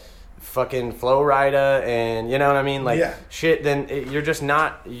and fucking Flo Rida and, you know what I mean, like shit, then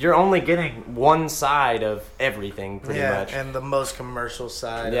you're only getting one side of everything pretty much. And the most commercial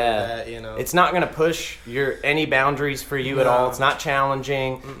side of that, you know. It's not going to push any boundaries for you at all. It's not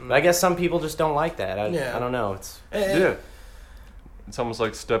challenging. But I guess some people just don't like that. I don't know. It's almost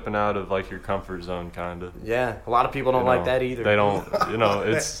like stepping out of like your comfort zone, kind of. Yeah, a lot of people don't like that either. They don't, you know,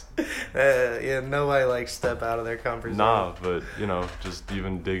 it's... nobody likes step out of their comfort zone. Nah, but, you know, just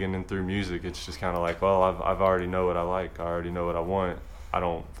even digging in through music, it's just kind of like, well, I've already know what I like. I already know what I want. I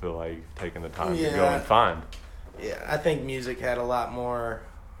don't feel like taking the time to go and find. Yeah, I think music had a lot more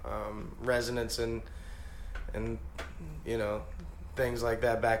resonance and you know, things like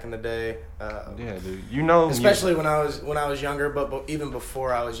that back in the day. Yeah, dude. You know, especially when I was younger, but even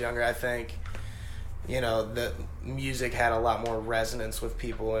before I was younger, I think, you know, the music had a lot more resonance with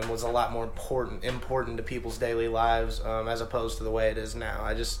people and was a lot more important to people's daily lives, as opposed to the way it is now.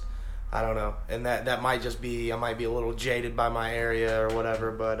 I don't know, and that might just be, I might be a little jaded by my area or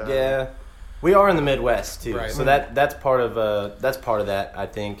whatever, but we are in the Midwest too, right. So that's part of that. I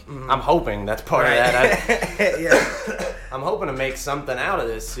think I'm hoping that's part of that. I'm hoping to make something out of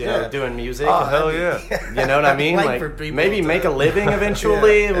this, you know, doing music. Oh, hell yeah. You know what I mean? Like maybe make a living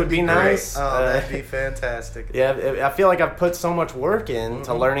eventually. It would be nice. Oh, that'd be fantastic. Yeah, I feel like I've put so much work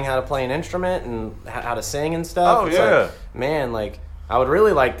into learning how to play an instrument and how to sing and stuff. Oh, it's like, man, like I would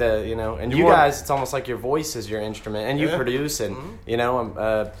really like to, you know, and you guys, it's almost like your voice is your instrument and you produce and, you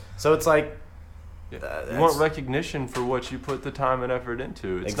know, so it's like, you want recognition for what you put the time and effort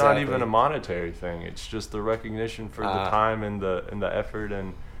into. It's not even a monetary thing. It's just the recognition for the time and the effort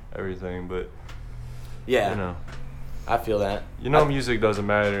and everything. But you know, I feel that. You know, music doesn't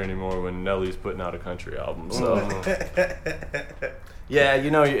matter anymore when Nelly's putting out a country album. So yeah,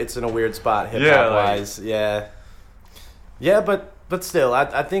 you know, it's in a weird spot hip hop wise. Yeah, but still,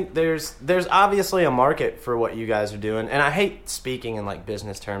 I think there's obviously a market for what you guys are doing, and I hate speaking in like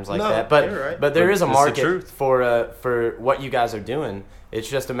business terms like that, but there is a market for what you guys are doing. It's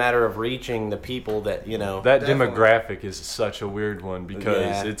just a matter of reaching the people that, you know. That demographic is such a weird one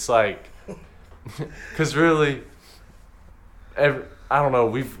because it's like, because really, I don't know.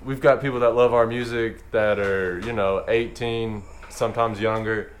 We've got people that love our music that are, you know, 18, sometimes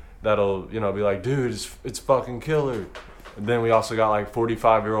younger, that'll, you know, be like, dude, it's fucking killer. And then we also got like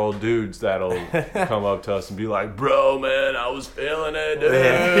 45-year-old dudes that'll come up to us and be like, bro, man, I was feeling it,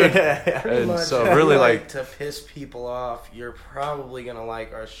 dude. And so really like to piss people off, you're probably going to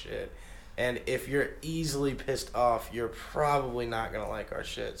like our shit. And if you're easily pissed off, you're probably not going to like our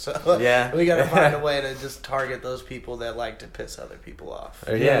shit. So we got to find a way to just target those people that like to piss other people off.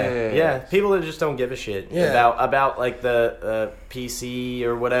 Yeah. People that just don't give a shit about like the PC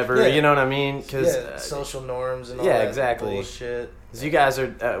or whatever. You know what I mean? Cause, social norms and all that exactly. bullshit. Because you guys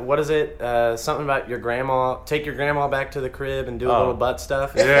are, what is it? Something about your grandma, take your grandma back to the crib and do a little butt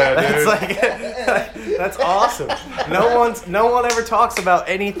stuff. Yeah, that's like, that's awesome. No one ever talks about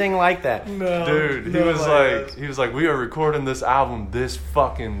anything like that. No, dude, he was like, we are recording this album this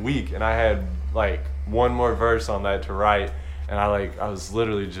fucking week, and I had like one more verse on that to write, and I was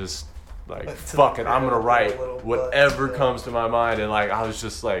literally just like, fuck it, I'm gonna write whatever comes to my mind, and like I was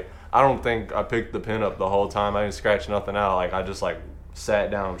just like, I don't think I picked the pen up the whole time. I didn't scratch nothing out. Like I just like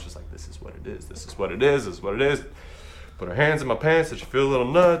sat down. I was just like, this is what it is. This is what it is. This is what it is. Put her hands in my pants. That you feel a little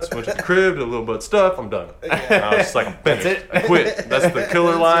nuts. Went to the crib. Did a little butt stuff. I'm done. And I was just like, I'm finished. I quit. That's the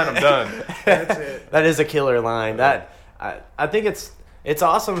killer line. I'm done. That's it. That is a killer line. That I think it's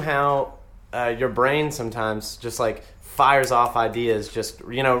awesome how your brain sometimes just like fires off ideas, just,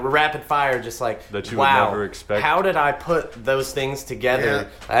 you know, rapid fire, just like, that you would never expect. How did I put those things together?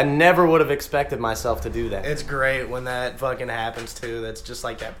 I never would have expected myself to do that. It's great when that fucking happens too. That's just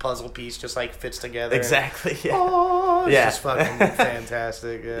like that puzzle piece just like fits together. Exactly. It's just fucking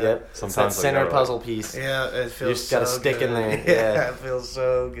fantastic. Yeah. Yep. Sometimes that center puzzle piece. Yeah, it feels you just gotta stick good. in there. Yeah, it feels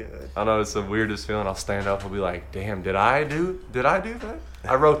so good. I know it's the weirdest feeling. I'll stand up. I'll be like, damn, did I do that?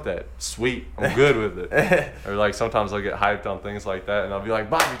 I wrote that. Sweet. I'm good with it. Or like sometimes I'll get hyped on things like that, and I'll be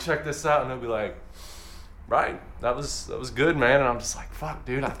like, Bobby, check this out, and he'll be like, right, that was good, man. And I'm just like, fuck,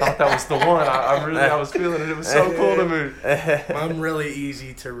 dude, I thought that was the one. I was feeling it. It was so cool to me. I'm really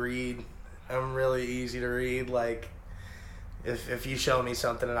easy to read. Like, if you show me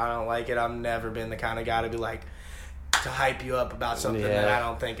something and I don't like it, I've never been the kind of guy to be like, to hype you up about something that I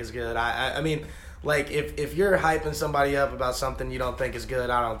don't think is good. I mean, Like, if you're hyping somebody up about something you don't think is good,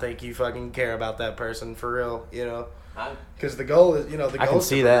 I don't think you fucking care about that person for real, you know? Because the goal is, the I goal can is to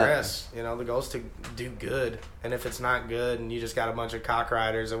see that. progress. The goal is to do good. And if it's not good and you just got a bunch of cock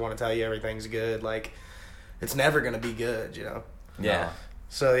riders that want to tell you everything's good, like, it's never going to be good, Yeah.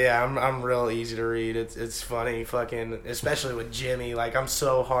 So, yeah, I'm real easy to read. It's funny, fucking, especially with Jimmy. Like, I'm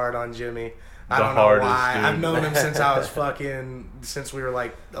so hard on Jimmy. I don't know why. Dude. I've known him since I was since we were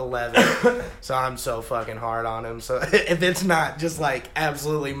like 11. So I'm so fucking hard on him. So if it's not just like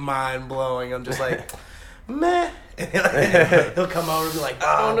absolutely mind blowing, I'm just like, meh. He'll come over and be like,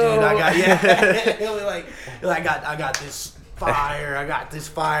 oh, dude, I got, he'll be like, I got this fire. I got this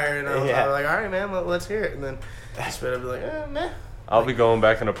fire. And I'm like, all right, man, let's hear it. And then Spit will be like, meh. I'll be going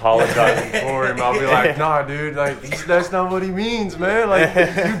back and apologizing for him. I'll be like, nah, dude, like that's not what he means, man. Like,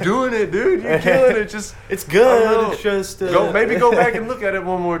 you doing it, dude. You're killing it. Just It's good. It's just go back and look at it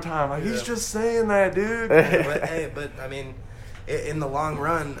one more time. Like, he's just saying that, dude. But I mean, in the long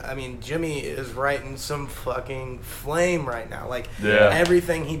run, I mean, Jimmy is writing some fucking flame right now. Like,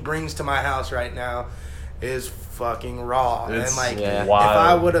 everything he brings to my house right now is fucking raw. It's and like, wild. if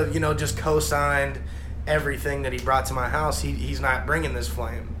I would have, just co-signed everything that he brought to my house, he's not bringing this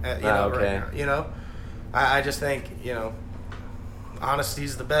flame, right now, I just think,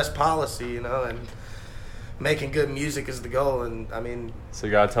 honesty's the best policy, and making good music is the goal, and I mean, So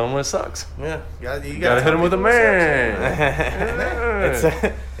you gotta tell him when it sucks. yeah, you Gotta hit him with a man.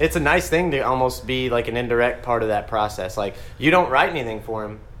 It's a nice thing to almost be like an indirect part of that process. Like, you don't write anything for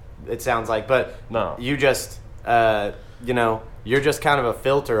him, it sounds like, but No. you just, you're just kind of a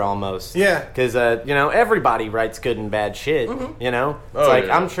filter almost. Yeah. Because, everybody writes good and bad shit, It's like,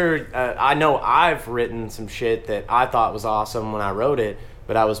 yeah. I'm sure, I know I've written some shit that I thought was awesome when I wrote it,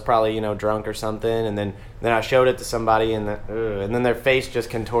 but I was probably, drunk or something, and then I showed it to somebody, and then their face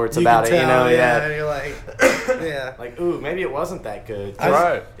just contorts about it, and you're like, yeah. like, ooh, maybe it wasn't that good.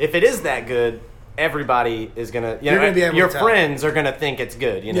 Right. If it is that good, everybody is gonna, You're gonna be able your to tell. friends are gonna think it's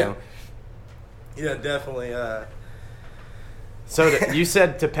good, know. Yeah, definitely. So you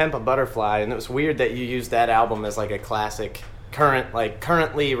said To Pimp a Butterfly, and it was weird that you used that album as like a classic,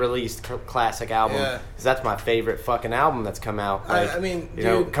 currently released classic album. Yeah. Because that's my favorite fucking album that's come out. I mean,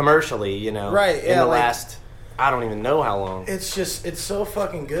 dude, commercially, Right, in yeah, the like- last, I don't even know how long. it's so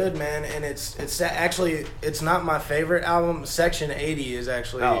fucking good, man, and it's actually, it's not my favorite album. Section 80 is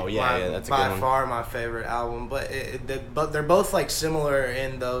actually that's a by good one. far my favorite album, but but they're both like similar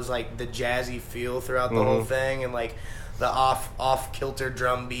in those like the jazzy feel throughout the whole thing, and like the off kilter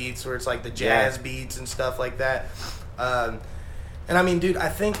drum beats where it's like the jazz beats and stuff like that. And I mean, dude, I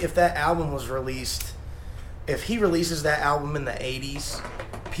think if that album was released, if he releases that album in the 80s,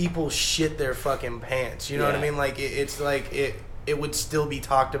 people shit their fucking pants. You know what I mean? Like, it's like it would still be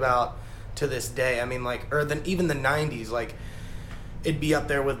talked about to this day. I mean, like, or even the 90s, like, it'd be up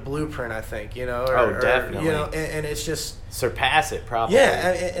there with Blueprint, I think, definitely. And it's just, Surpass it, probably.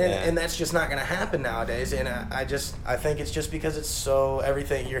 and that's just not going to happen nowadays. And I think it's just because it's so,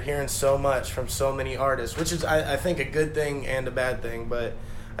 everything, you're hearing so much from so many artists, which is, I think, a good thing and a bad thing, but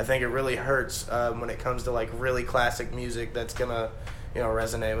I think it really hurts when it comes to, like, really classic music that's going to,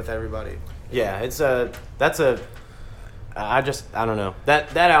 resonate with everybody. Yeah, I don't know.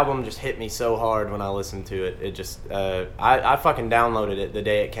 That album just hit me so hard when I listened to it. It just, I fucking downloaded it the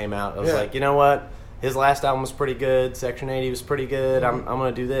day it came out. I was like, you know what? His last album was pretty good. Section 80 was pretty good. I'm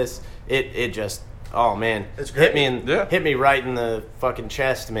gonna do this. It just, oh man, It's great. hit me right in the fucking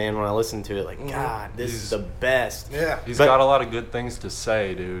chest, man. When I listened to it, like, God, this is the best. Yeah. He's But- got a lot of good things to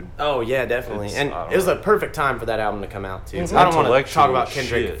say, dude. Oh yeah, definitely. It's- And I don't it was know. a perfect time for that album to come out too. It's I don't want to intellectual talk about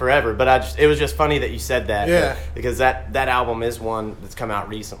Kendrick shit. forever, but it was just funny that you said that. Yeah. Because that album is one that's come out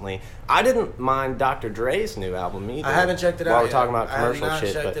recently. I didn't mind Dr. Dre's new album either. I haven't checked it out While we're yet. talking about commercial I have not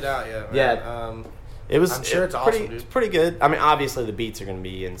shit, checked but it out yet. Yeah. Man. it was. I'm sure it's pretty, awesome, dude. It's pretty good. I mean, obviously the beats are going to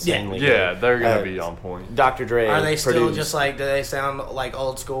be insanely good. Yeah, they're gonna Uh, be on point. Dr. Dre. Are they still produced- just like, do they sound like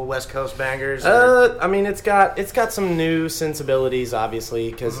old school West Coast bangers? I mean, it's got some new sensibilities, obviously,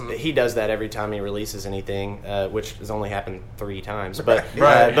 because Mm-hmm. he does that every time he releases anything, which has only happened 3 times. But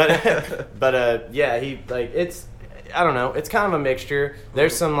Right. yeah, he like it's. I don't know. It's kind of a mixture.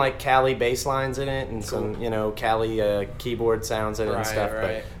 There's some like Cali bass lines in it, and some Cali keyboard sounds in it and Right, stuff.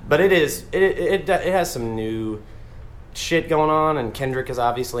 right. But it has some new shit going on, and Kendrick is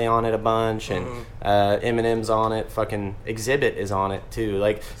obviously on it a bunch, and Eminem's on it. Fucking Exhibit is on it too.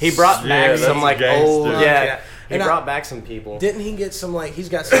 Like, he brought Yeah, back some that's like gangster. old Yeah. He And brought back some people. Didn't he get some like, he's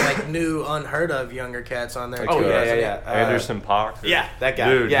got some like new unheard of younger cats on there Oh, too, yeah, hasn't he? yeah. Anderson Paak. Yeah, that guy.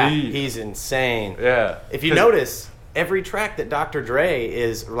 Dude, yeah, he- he's insane. Yeah. If you 'Cause- notice, every track that Dr. Dre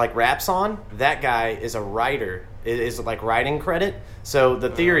is like raps on, that guy is a writer. It is like writing credit. So the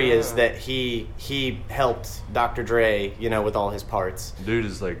theory is that he helped Dr. Dre, you know, with all his parts. Dude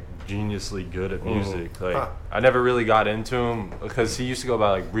is like geniusly good at music. Like I never really got into him because he used to go by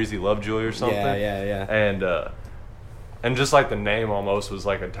like Breezy Lovejoy or something. Yeah. And just like the name almost was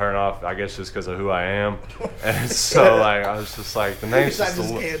like a turn off, I guess just because of who I am. And so like I was just like the name's I just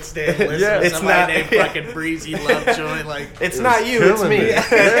just a can't stand listening to it's somebody not- named fucking Breezy Lovejoy. Like, It's not you, it's killing me.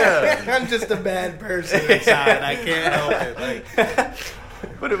 Yeah. I'm just a bad person inside. I can't help it. Like,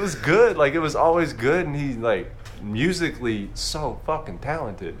 But it was good. Like it was always good, and he like musically so fucking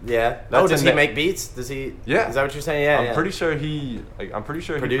talented. Yeah. That's Does a he na- make beats? Does he? Yeah. Is that what you're saying? Yeah. I'm pretty sure he Produces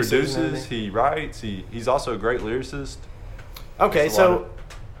and produces, everything? he writes, he's also a great lyricist. Okay, There's a lot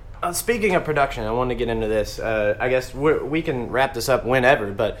so speaking of production, I wanted to get into this. I guess we can wrap this up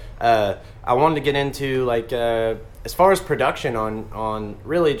whenever, but I wanted to get into like as far as production on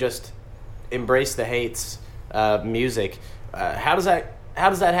really just Embrace the Hate's music. How does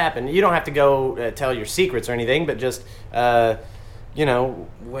that happen? You don't have to go tell your secrets or anything, but just you know,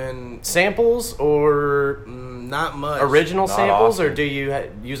 when samples or not much original Not samples, or often. do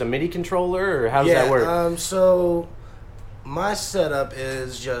you use a MIDI controller, or how does that work? So my setup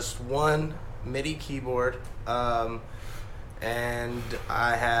is just one MIDI keyboard, and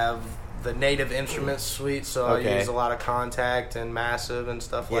I have the native instruments suite, so Okay. I use a lot of Contact and Massive and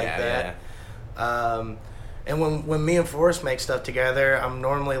stuff like Yeah, that. And when me and Forrest make stuff together, I'm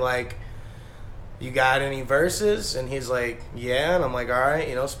normally like, "You got any verses?" And he's like, "Yeah," and I'm like, "All right,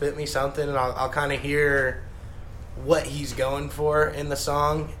 you know, spit me something," and I'll kind of hear what he's going for in the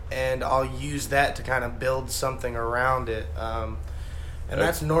song, and I'll use that to kind of build something around it. And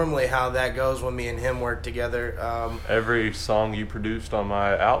that's normally how that goes when me and him work together. Every song you produced on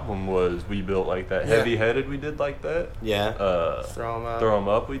my album we built like that. Yeah. Heavy Headed we did like that. Yeah. Throw 'em Up. Throw 'em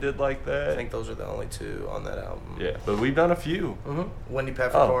Up we did like that. I think those are the only two on that album. Yeah, but we've done a few. Wendy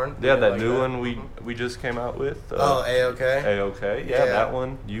Peppercorn. Yeah, we did that like new one we just came out with. Oh, A-OK. A-OK. Yeah, Yeah. that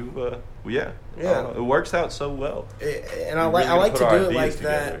one. I Yeah. don't know, it works out so well. And I We like really I like put to our do it like ideas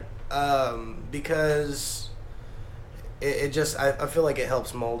that together. because it just I feel like it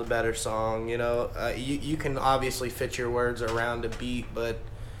helps mold a better song. You know, you can obviously fit your words around a beat, but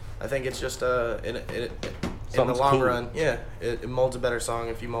I think it's just in the Something's long cool. run, yeah, it molds a better song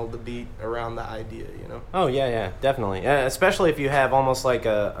if you mold the beat around the idea. You know. Oh yeah, definitely. Especially if you have almost like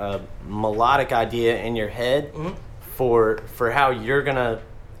a melodic idea in your head for how you're gonna,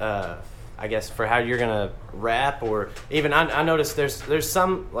 I guess for how you're gonna rap, or even I noticed there's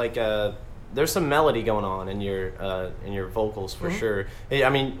some like there's some melody going on in your vocals for sure. I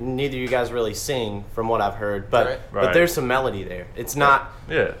mean, neither of you guys really sing from what I've heard, but Right. but there's some melody there. It's not.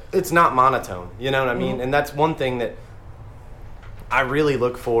 Yeah. It's not monotone, you know what I mean? And that's one thing that I really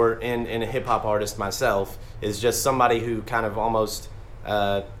look for in a hip-hop artist myself, is just somebody who kind of almost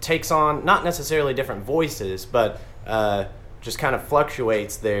takes on, not necessarily different voices, but just kind of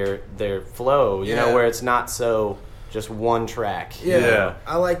fluctuates their flow, you know, Yeah. where it's not so just one track. Yeah.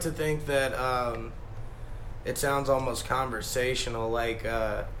 I like to think that it sounds almost conversational. Like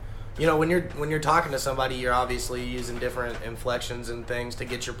you know, when you're talking to somebody, you're obviously using different inflections and things to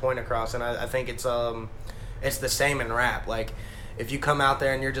get your point across. And I think it's the same in rap. Like if you come out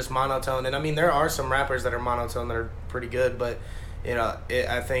there and you're just monotone, and I mean there are some rappers that are monotone that are pretty good, but you know,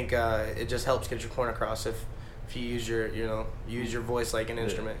 I think it just helps get your point across if you use your voice like an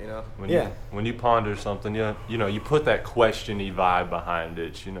instrument. You know. When you ponder something, you know, you put that questiony vibe behind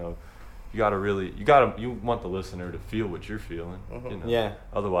it. You know, you want the listener to feel what you're feeling. You know? Yeah.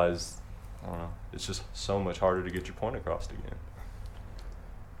 Otherwise, I don't know. It's just so much harder to get your point across again.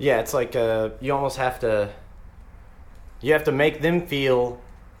 Yeah, it's like you almost have to make them feel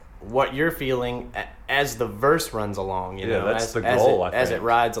what you're feeling as the verse runs along. You Yeah, know, that's as, the as goal, it, I as it think.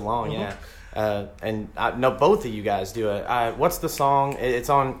 rides along. Yeah, and I know both of you guys do it. What's the song? It's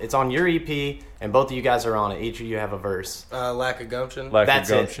on your EP, and both of you guys are on it. Each of you have a verse. Lack of gumption. That's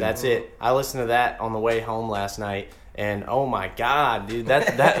it. That's it. I listened to that on the way home last night, and oh my god, dude,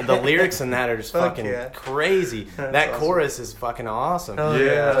 that the lyrics in that are just Fuck fucking yeah. crazy. That awesome. chorus is fucking awesome. Oh,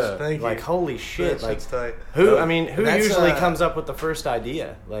 Yeah. Thank you. Like holy shit! That Like shit's tight. who? I mean, who That's, usually comes up with the first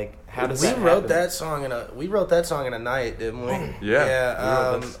idea? Like how does we that wrote happen? that song in a night, didn't we? Yeah.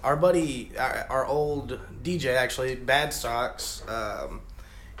 Yeah. We wrote Our buddy, our old DJ, actually, Bad Socks.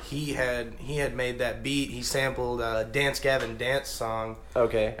 He had made that beat. He sampled Dance Gavin Dance song,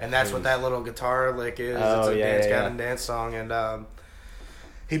 Okay. and that's what that little guitar lick is. Oh, it's a yeah, Dance yeah, Gavin Dance song, and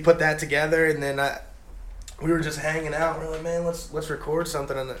he put that together, and then we were just hanging out. We're like, man, let's record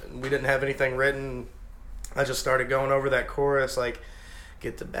something, and we didn't have anything written. I just started going over that chorus, like,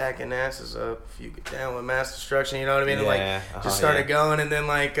 get the back and asses up if you get down with mass destruction, you know what I mean? And, like, just started going, and then,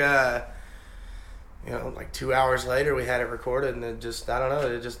 like, you know, like 2 hours later, we had it recorded, and it just, I don't know,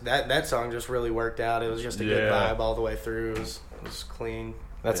 it just, that song just really worked out. It was just a good vibe all the way through. It was clean.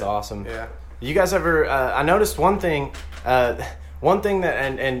 That's awesome. Yeah. You guys ever, I noticed one thing that,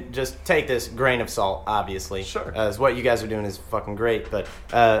 and just take this grain of salt, obviously. Sure. Is what you guys are doing is fucking great, but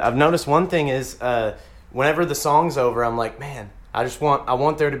I've noticed one thing is, whenever the song's over, I'm like, man, I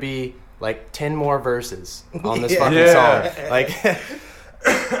want there to be like 10 more verses on this fucking song. Like,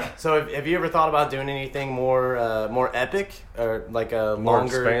 so have you ever thought about doing anything more epic or like a More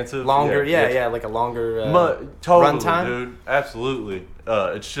expansive? like a longer totally, runtime? dude. Absolutely.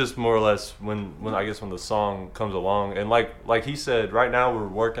 It's just more or less when I guess when the song comes along, and like he said, right now we're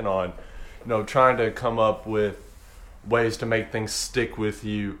working on, trying to come up with ways to make things stick with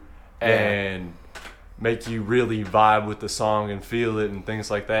you and make you really vibe with the song and feel it and things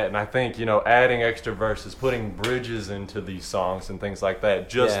like that. And I think, adding extra verses, putting bridges into these songs and things like that,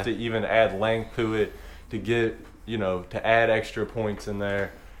 just to even add length to it, to get, to add extra points in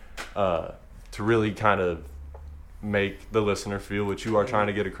there, to really kind of make the listener feel what you are trying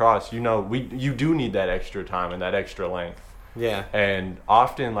to get across. You do need that extra time and that extra length. Yeah. And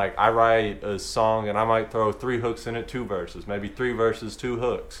often, like, I write a song and I might throw 3 hooks in it, 2 verses, maybe 3 verses, 2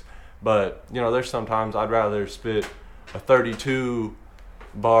 hooks. But, there's sometimes I'd rather spit a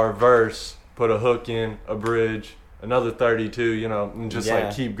 32-bar verse, put a hook in, a bridge, another 32, and just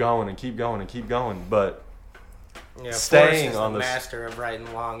like keep going and keep going and keep going. But staying on the the master of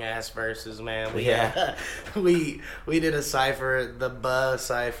writing long ass verses, man. We did a cipher, the Buh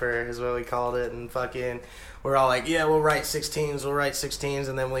cipher is what we called it, and fucking we're all like, we'll write 16s,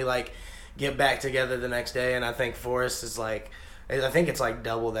 and then we like get back together the next day, and I think Forrest is like, I think it's like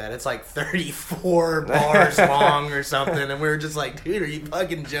double that. It's like 34 bars long or something, and we were just like, dude, are you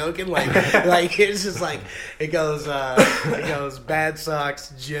fucking joking? Like it's just like it goes Bad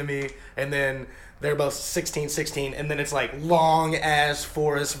Socks, Jimmy, and then they're both 16, and then it's like long ass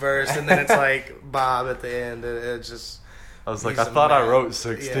Forrest verse, and then it's like Bob at the end. It's just. I was like, I thought I wrote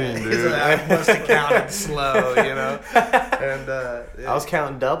 16, dude. I must have counted slow, And I was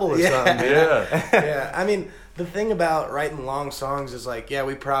counting double or something. Yeah. I mean, the thing about writing long songs is like,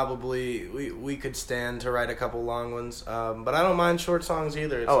 we probably we could stand to write a couple long ones, but I don't mind short songs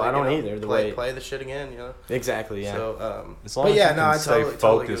either. It's like, I don't either. Play the shit again, Exactly. Yeah. So as long as you can stay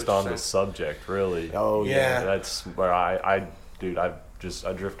focused totally on the subject, really. Oh yeah. That's where I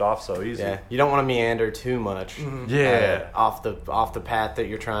drift off so easy. Yeah, you don't want to meander too much. Yeah, off the path that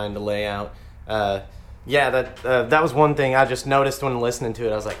you're trying to lay out. That was one thing I just noticed when listening to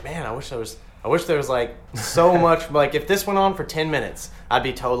it. I was like, man, I wish there was like so much. Like if this went on for 10 minutes, I'd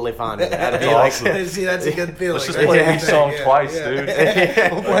be totally fine with it. That'd be awesome. like, see, that's a good feeling. Let's just play each song twice, dude.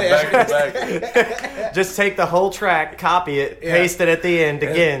 Back to back. Just take the whole track, copy it, paste it at the end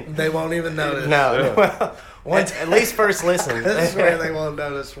again. They won't even notice. No. At least first listen. I swear they won't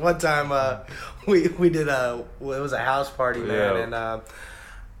notice. One time, we did it was a house party, man, and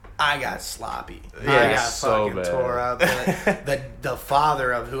I got sloppy. I got so fucking bad. tore up. The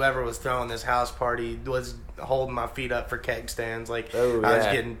father of whoever was throwing this house party was holding my feet up for keg stands. Like I was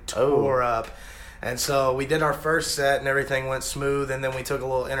getting tore up. And so we did our first set and everything went smooth, and then we took a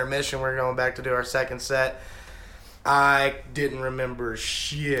little intermission. We were going back to do our second set. I didn't remember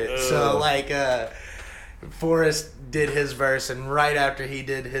shit. So like Forrest did his verse, and right after he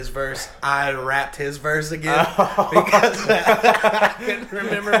did his verse, I rapped his verse again because I couldn't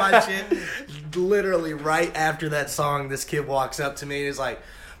remember my shit. Literally right after that song, this kid walks up to me and he's like,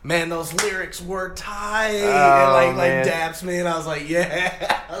 man, those lyrics were tight, and like daps me, and I was like,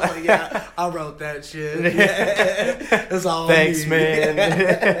 I wrote that shit. Yeah. That's all. Thanks, me.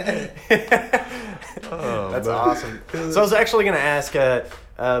 man. That's awesome. So I was actually going to ask,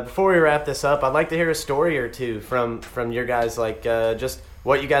 before we wrap this up, I'd like to hear a story or two from your guys, like just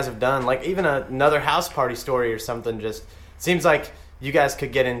what you guys have done, like even another house party story or something. Just seems like you guys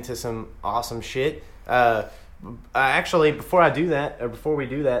could get into some awesome shit. Actually, before we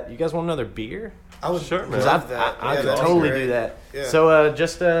do that, you guys want another beer? I was sure, man. Because I could totally do that. Yeah. So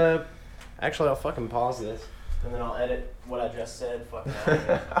actually, I'll fucking pause this and then I'll edit what I just said. Fucking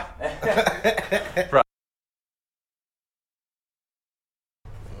Right.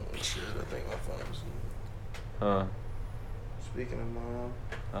 Shit, I think my phone's. Speaking of mom,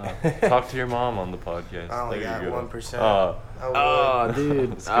 talk to your mom on the podcast. I only There you got go. 1%. Oh,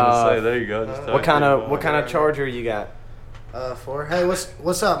 dude. I was gonna say, there you go. Just talk What to kind your of mom. what kind of charger you got? 4. Hey,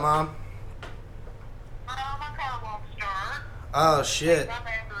 what's up, mom? My car won't start. Oh shit. My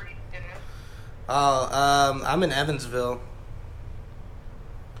battery's dead. Oh, I'm in Evansville.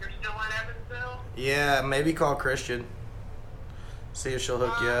 You're still in Evansville? Yeah, maybe call Christian. See if she'll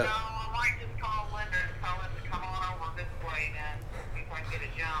hook you No, up. I might just call Linda and tell him to come on over this way then. See if I can get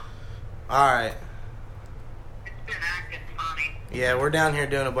a jump. Alright. It's been acting funny. Yeah, we're down here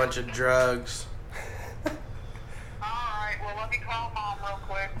doing a bunch of drugs. Alright, well, let me call Mom real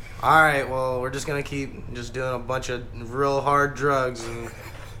quick. Alright, well, we're just gonna keep just doing a bunch of real hard drugs and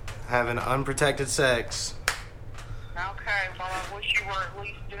having unprotected sex. Okay, well, I wish you were at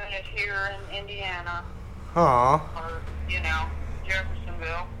least doing it here in Indiana. Aw. Or,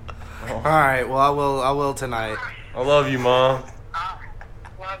 Jeffersonville. Alright, well, I will tonight. I love you, Mom.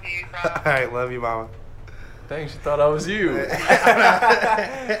 Love you, bye. Alright, love you, Mama. Dang, she thought I was you.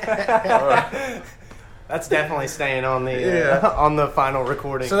 That's definitely staying on the Yeah. on the final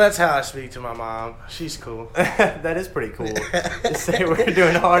recording. So that's how I speak to my mom. She's cool. That is pretty cool. Just say we're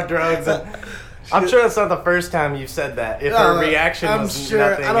doing hard drugs. And I'm sure that's not the first time you've said that. If her reaction I'm was sure,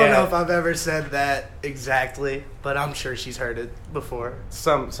 nothing, I don't know yeah. if I've ever said that exactly, but I'm sure she's heard it before.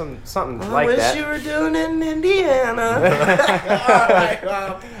 something I like wish that. you were doing it in Indiana. Alright,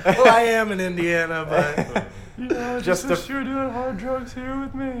 well, I am in Indiana, but Just Just you're doing hard drugs here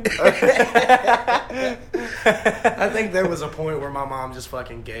with me. I think there was a point where my mom just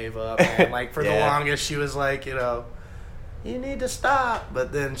fucking gave up. Man. Like, for the Yeah. longest, she was like, you need to stop.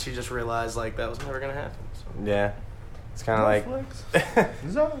 But then she just realized, like, that was never going to happen. So. Yeah, it's kind of like.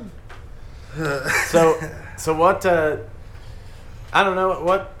 Zone. So what? I don't know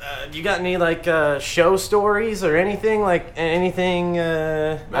what. You got any like show stories or anything like anything?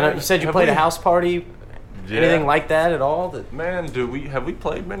 I know you said you have played a we- house party. Yeah. Anything like that at all? That Man, have we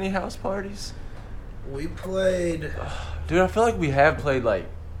played many house parties? We played... Dude, I feel like we have played like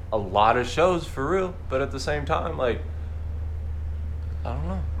a lot of shows for real, but at the same time, like, I don't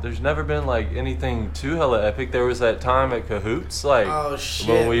know. There's never been like anything too hella epic. There was that time at Cahoots, like Oh, shit,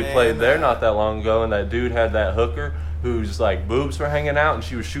 when we man. played there not that long ago, and that dude had that hooker whose like boobs were hanging out, and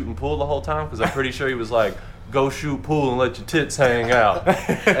she was shooting pool the whole time because I'm pretty sure he was like, go shoot pool and let your tits hang out.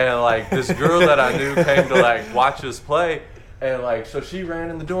 And like this girl that I knew came to like watch us play, and like so she ran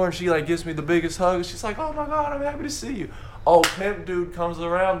in the door and she like gives me the biggest hug. She's like, oh my god, I'm happy to see you. Oh, pimp dude comes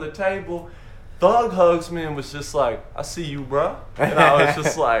around the table, thug hugs me and was just like, I see you, bruh. And I was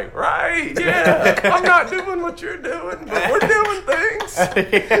just like, right, yeah, I'm not doing what you're doing, but we're doing things.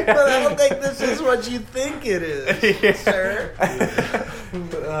 But I don't think this is what you think it is, sir.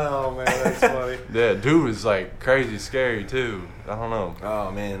 Oh, man, that's funny. Yeah, dude was like crazy scary too. I don't know.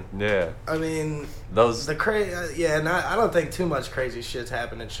 Oh man. Yeah, I mean... those. I don't think too much crazy shit's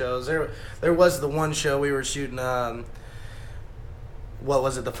happened at shows. There was the one show we were shooting. What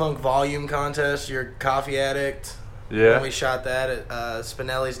was it? The Funk Volume Contest. Your Coffee Addict. Yeah. And we shot that at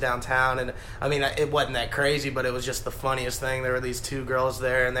Spinelli's downtown, and I mean it wasn't that crazy, but it was just the funniest thing. There were these two girls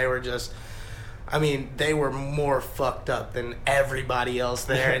there, and they were just. I mean, they were more fucked up than everybody else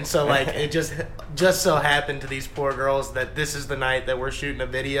there, and so like it just so happened to these poor girls that this is the night that we're shooting a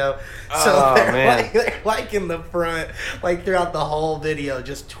video. So Oh, they're man. they're like in the front, like throughout the whole video,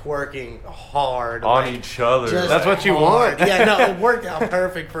 just twerking hard On like, each other. just That's what you hard. want. Yeah, no, it worked out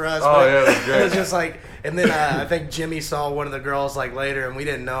perfect for us. Oh, but yeah, it was great. It was just like, and then I think Jimmy saw one of the girls like later, and we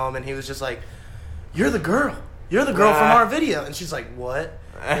didn't know him, and he was just like, "You're the girl. You're the girl from our video." And she's like, "What?"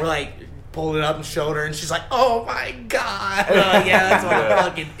 And we're like. Pulled it up and showed her, and she's like, "Oh my god!" We're like, yeah, that's on the Yeah.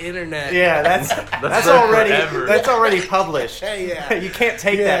 fucking internet. Yeah, that's there already forever. that's already published. Hey, yeah. You can't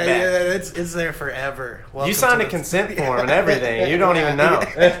take yeah, that back. yeah, it's there forever. Welcome You signed to a the- consent form and everything. You don't even know.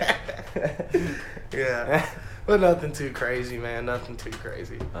 Yeah, but nothing too crazy, man. Nothing too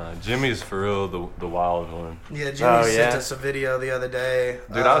crazy. Jimmy's for real the wild one. Yeah, Jimmy Oh, sent yeah? us a video the other day.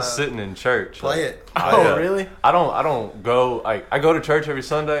 Dude, I was sitting in church. Play like, it. Oh, really? I don't go. I go to church every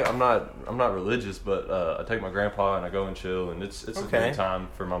Sunday. I'm not religious, but I take my grandpa and I go and chill, and it's a Okay. good time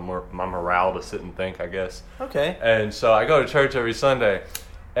for my morale to sit and think, I guess. Okay. And so I go to church every Sunday,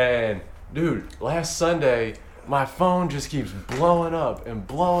 and dude, last Sunday my phone just keeps blowing up,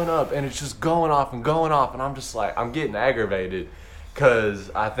 and it's just going off, and I'm just like, I'm getting aggravated. Because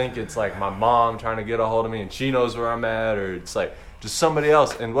I think it's like my mom trying to get a hold of me and she knows where I'm at, or it's like just somebody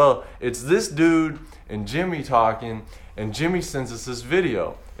else. And well, it's this dude and Jimmy talking, and Jimmy sends us this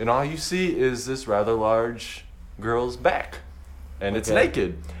video. And all you see is this rather large girl's back. And it's Okay.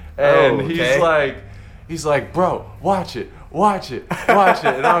 naked. And Oh, okay. he's like, bro, watch it.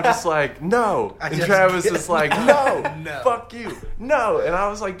 And I'm just like, no. I And just Travis get- is like, no, No. fuck you, no. And I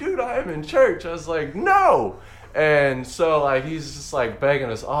was like, dude, I am in church. I was like, no. And so like he's just like begging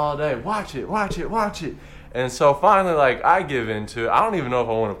us all day, watch it. And so finally, like, I give into it. I don't even know if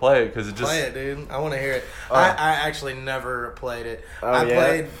I want to play it because it just. Play it, dude. I want to hear it. I actually never played it. I yeah?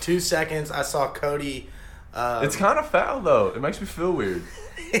 played 2 seconds. I saw Cody. It's kind of foul though. It makes me feel weird.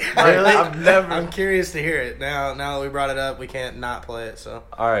 Really? I'm curious to hear it. Now that we brought it up, we can't not play it. So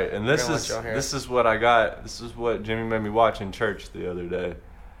All right, and this Gonna let is y'all hear this is what I got. This is what Jimmy made me watch in church the other day.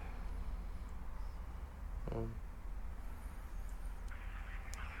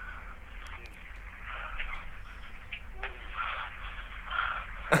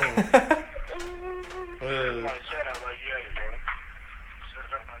 Shout out like you, bro. Shout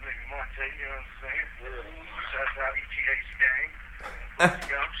out my nigga Monte, you know what I'm saying? Shout out ETH gang.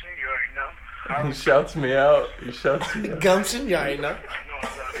 Gumption, you already know. He shouts me out. He shouts me out. Gumption, you already know. I know I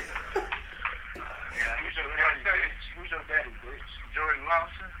love it. Yeah, who's your daddy, bitch? Who's your daddy, bitch? Jordan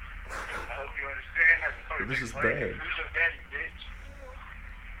Lawson? I hope you understand. This is bad. Who's your daddy, bitch?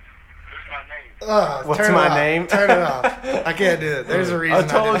 What's my name? What's Turn it my off. name? Turn it off. I can't do it. There's a reason I,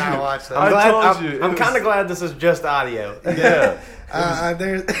 told did not you. watch that. I told you. I'm kind of glad this is just audio. Yeah.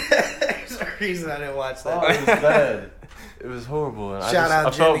 There's a reason I didn't watch that. Oh, it was bad. It was horrible. And Shout out I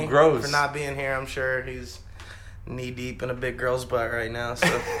Jimmy felt gross. for not being here. I'm sure he's knee deep in a big girl's butt right now. So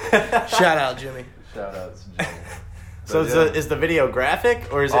shout out Jimmy. Shout out to Jimmy. So is the video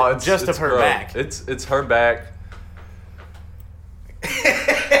graphic or is it just of her gross. back? It's her back.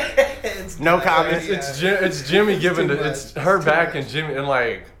 No comment. It's Jimmy giving too the, it's much. her It's too back much. and Jimmy and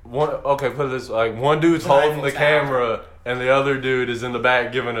like one. Okay, put it this like one dude's an holding Eiffel the Tower. camera and the other dude is in the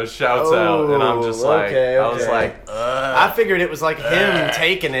back giving us shouts out, and I'm just like, okay, I was okay. like, I figured it was like him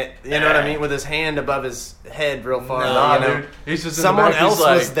taking it, you know what I mean, with his hand above his head real far. nah, you know? dude. He's just in Someone the back, he's else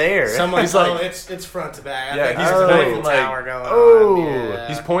like, was there. Someone, He's like- it's front to back. I Yeah, think he's there's an pointing Eiffel like, Tower going oh. on. Yeah.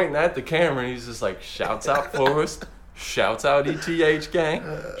 He's pointing at the camera and he's just like, shouts out Forrest, shouts out ETH gang,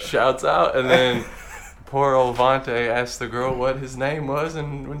 shouts out, and then poor old Vontae asked the girl what his name was,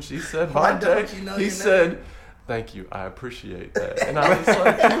 and when she said Why Vontae, don't you know he your said, "Thank you, I appreciate that." And I was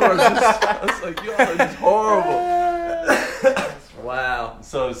like, you are just horrible. Wow.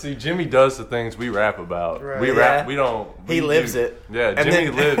 So see, Jimmy does the things we rap about. Right. We Yeah. rap. We don't. He we lives do- it. Yeah, And Jimmy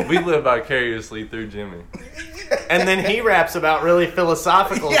then- We live vicariously through Jimmy. And then he raps about really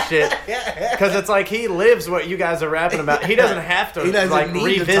philosophical shit. Because it's like he lives what you guys are rapping about. He doesn't have to He doesn't like need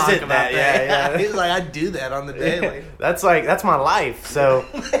revisit to talk about that. Yeah. He's like, I do that on the daily. That's my life. So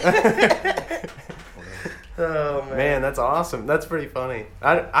Oh man. man, that's awesome. That's pretty funny.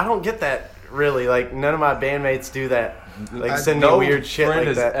 I don't get that really. Like none of my bandmates do that. Like send me no weird shit friend like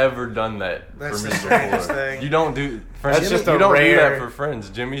has that. ever done that That's for the me strangest before. thing. You don't do friends. That's just you a don't do rare- that for friends.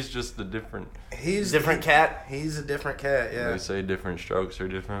 Jimmy's just a different. He's Different cat. He's a different cat. Yeah. They say different strokes are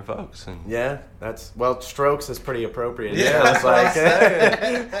different folks, and Yeah, that's strokes is pretty appropriate. Yeah, it's that's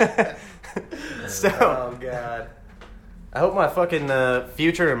like so. Oh god. I hope my fucking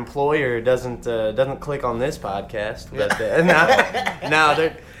future employer doesn't click on this podcast. But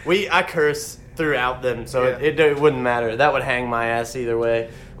I curse throughout them, so Yeah. it wouldn't matter. That would hang my ass either way.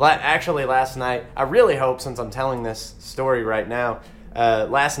 Actually, last night, I really hope, since I'm telling this story right now,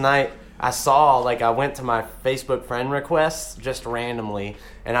 last night I saw, I went to my Facebook friend requests just randomly,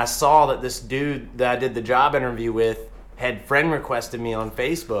 and I saw that this dude that I did the job interview with had friend requested me on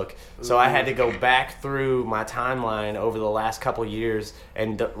Facebook. So I had to go back through my timeline over the last couple years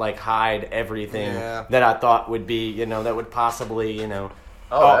and hide everything Yeah. that I thought would be, that would possibly,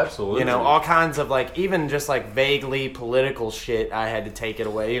 absolutely, all kinds of even just vaguely political shit. I had to take it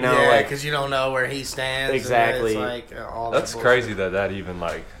away, Yeah, because you don't know where he stands. Exactly. And it's all that's that crazy that even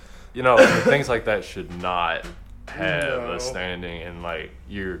things like that should not have No. a standing in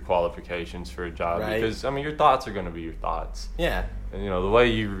your qualifications for a job, Right. because your thoughts are going to be your thoughts, Yeah. and the way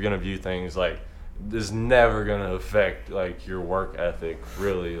you're going to view things is never going to affect your work ethic,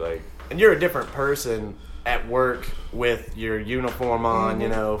 really. And you're a different person at work with your uniform on,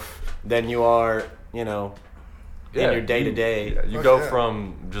 than you are, in your day to day. You Oh, go yeah.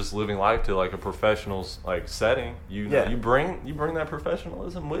 from just living life to a professional setting. Yeah. You bring that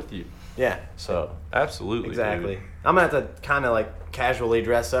professionalism with you. Yeah. So absolutely, Exactly. dude. I'm gonna have to kind of casually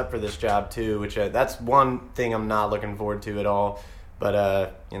dress up for this job too, which that's one thing I'm not looking forward to at all.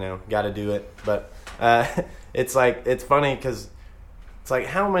 But got to do it. But it's funny because it's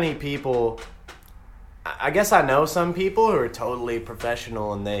how many people. I guess I know some people who are totally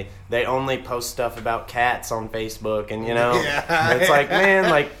professional and they only post stuff about cats on Facebook, and Yeah. it's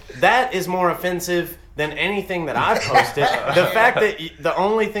man, that is more offensive than anything that I've posted. The fact that the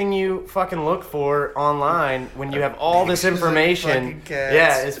only thing you fucking look for online when you have all this Pictures of information, fucking cats.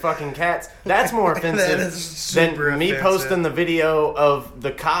 yeah, is fucking cats. That's more offensive is super than me offensive. posting the video of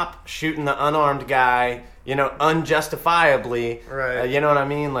the cop shooting the unarmed guy, unjustifiably. Right. You know what I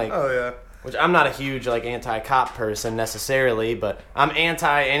mean? Like, Oh yeah. which I'm not a huge like anti-cop person necessarily, but I'm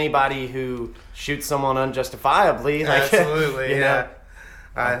anti anybody who shoots someone unjustifiably. Like, Absolutely. you know? Yeah.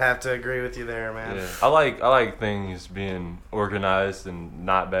 I'd have to agree with you there, man. Yeah. I like things being organized and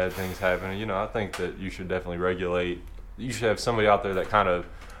not bad things happening. I think that you should definitely regulate. You should have somebody out there that kind of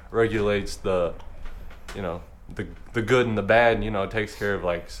regulates the good and the bad, and takes care of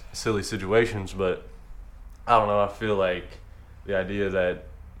like silly situations. But I don't know. I feel like the idea that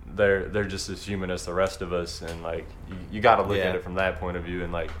they're just as human as the rest of us, and like you got to look at it from that point of view,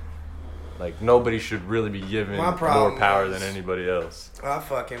 and like nobody should really be given My more problem power is- than anybody else. I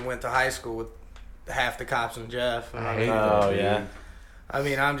fucking went to high school with half the cops and Jeff. And I hate Oh, that, dude. yeah. I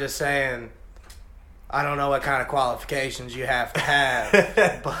mean, I'm just saying, I don't know what kind of qualifications you have to have,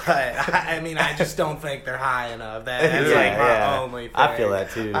 but I mean, I just don't think they're high enough. That's Yeah, like my yeah. only thing. I feel that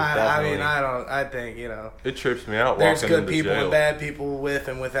too. I definitely. mean, I think, It trips me out there's walking good into people jail. and bad people with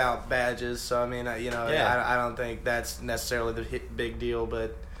and without badges. So, I mean, Yeah. I don't think that's necessarily the big deal,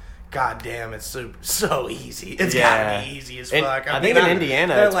 but God damn, it's so easy. It's gotta be easy as And fuck. I think in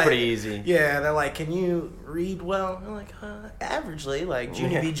Indiana they're it's pretty easy. Yeah, they're like, can you read well? I'm like, averagely, like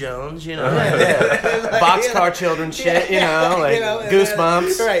Junior B. Jones, Like, Boxcar children shit, like and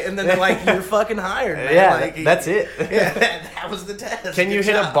Goosebumps. then- right? And then they're like, you're fucking hired, man. Yeah, like, that's it. Yeah, that was the test. Can you Good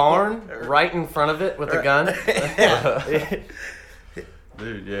hit a job. barn right in front of it with a gun?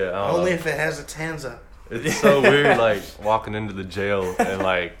 Dude, yeah. I don't Only know. if it has its hands up. It's so weird, like walking into the jail and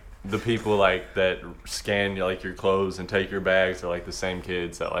like the people like that scan like your clothes and take your bags are like the same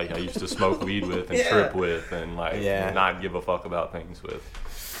kids that like I used to smoke weed with and Yeah. trip with and like Yeah. not give a fuck about things with.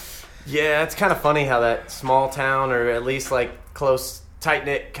 Yeah, it's kind of funny how that small town or at least like close,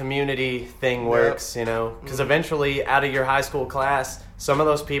 tight-knit community thing works, Because eventually out of your high school class, some of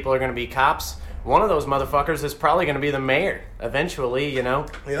those people are going to be cops. One of those motherfuckers is probably going to be the mayor eventually,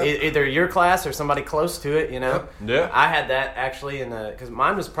 Yep. Either your class or somebody close to it, Yeah. I had that actually because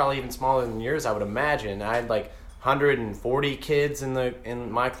mine was probably even smaller than yours, I would imagine. I had like 140 kids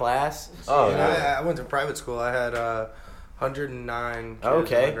in my class. Oh, I went to private school. I had 109 kids in my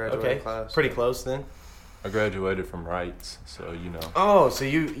Okay, graduating okay. class. Pretty close then. I graduated from Wrights, so Oh, so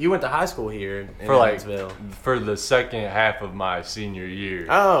you went to high school here in for like Evansville. for the second half of my senior year.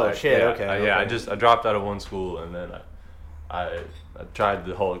 Oh, Like, shit, yeah, okay, Yeah, okay. I dropped out of one school and then I tried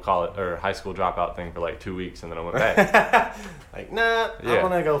the whole college or high school dropout thing for like 2 weeks and then I went back. Like, nah, I Yeah.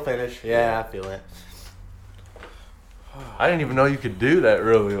 want to go finish. Yeah, I feel it. I didn't even know you could do that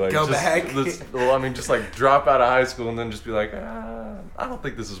really. Like Go just, back? Just like drop out of high school and then just be like, I don't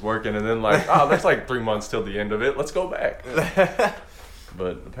think this is working. And then like, oh, there's like 3 months till the end of it. Let's go back.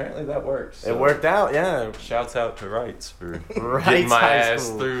 But apparently that works. It so worked out, yeah. Shouts out to Wrights for Wrights getting my High ass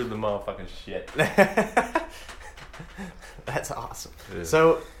School. through the motherfucking shit. That's awesome. Yeah.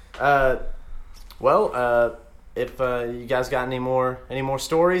 So, if you guys got any more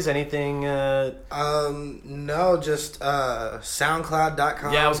stories, anything? No, just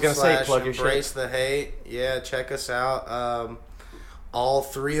SoundCloud.com. Yeah, I was gonna say, plug your Embrace shit. the Hate. Yeah, check us out. All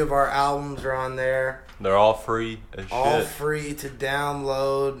 3 of our albums are on there. They're all free as All shit. free to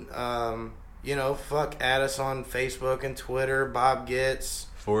download. Add us on Facebook and Twitter. Bob Gets.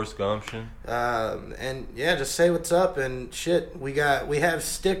 Forrest Gumption. And yeah, just say what's up and shit. We have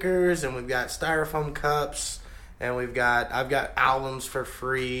stickers and we've got styrofoam cups and I've got albums for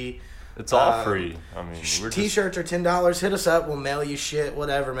free. It's all free. I mean, we're just, T-shirts are $10. Hit us up. We'll mail you shit.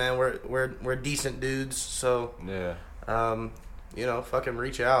 Whatever, man. We're decent dudes. So yeah. fucking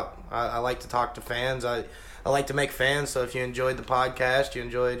reach out. I like to talk to fans. I like to make fans. So if you enjoyed the podcast, you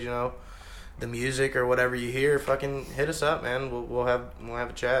enjoyed the music or whatever you hear, fucking hit us up, man. We'll have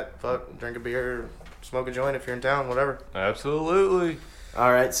a chat. Fuck, drink a beer, smoke a joint if you're in town, whatever. Absolutely.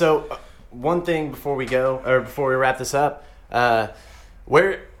 All right. So, one thing before we wrap this up,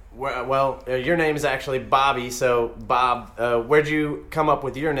 your name is actually Bobby. So, Bob, where'd you come up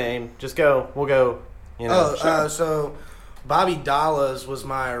with your name? Just go. We'll go. So Bobby Dallas was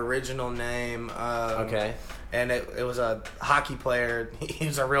my original name. Okay. And it was a hockey player. He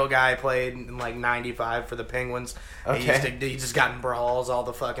was a real guy. Played in like '95 for the Penguins. Okay. He just got in brawls all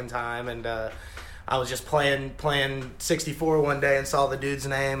the fucking time. And I was just playing 64 one day and saw the dude's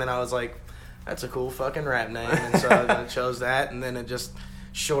name, and I was like, "That's a cool fucking rap name." And so I chose that, and then it just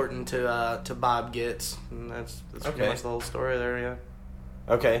shortened to Bob Gets, and that's Okay. pretty much the whole story there. Yeah.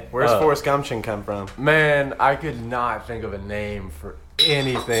 Okay. Where's Forrest Gumption come from? Man, I could not think of a name for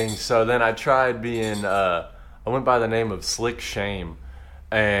anything. So then I tried being, I went by the name of Slick Shame.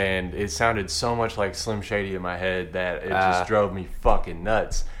 And it sounded so much like Slim Shady in my head that it just drove me fucking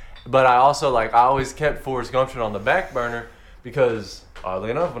nuts. but I also I always kept Forrest Gumption on the back burner because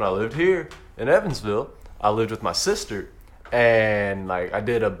oddly enough, when I lived here in Evansville, I lived with my sister, and I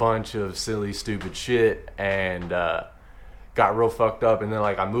did a bunch of silly, stupid shit, and got real fucked up, and then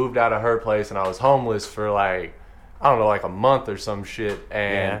I moved out of her place, and I was homeless for I don't know, a month or some shit,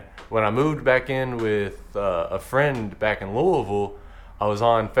 and when I moved back in with a friend back in Louisville, I was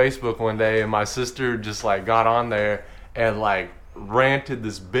on Facebook one day, and my sister just got on there and ranted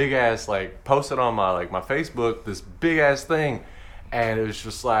this big ass posted on my my Facebook this big ass thing, and it was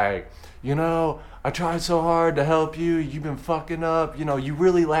just I tried so hard to help you, you've been fucking up, you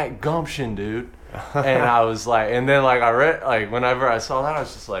really lack gumption, dude. And I was and then I read whenever I saw that, I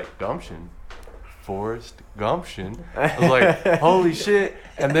was just gumption, Forrest Gumption. I was holy shit.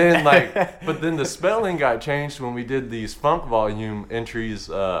 And then but then the spelling got changed when we did these Funk Volume entries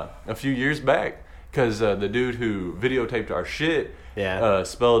a few years back, because the dude who videotaped our shit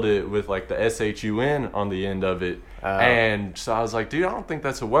spelled it with the SHUN on the end of it. And so I was dude, I don't think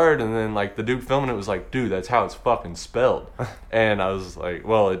that's a word. And then the dude filming it was dude, that's how it's fucking spelled. And I was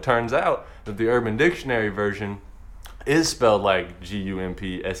well, it turns out that the Urban Dictionary version is spelled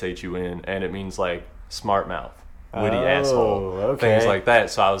GUMPSHUN, and it means smart mouth, witty asshole, things like that.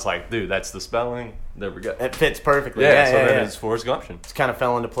 So I was dude, that's the spelling. There we go. It fits perfectly. Then it's Forrest Gumption. It's kind of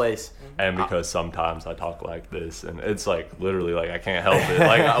fell into place. And because sometimes I talk like this, and it's literally I can't help it.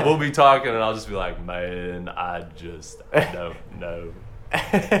 I will be talking, and I'll just be man, I don't know.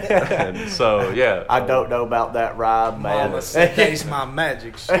 And so I don't know about that ride, man. Mama said these my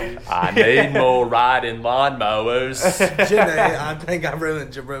magic shoes. I need more riding lawnmowers. Jenny, I think I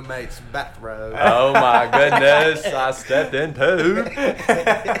ruined your roommate's bathrobe. Oh my goodness, I stepped in poo.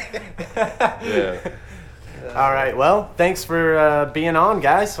 All right, well, thanks for being on,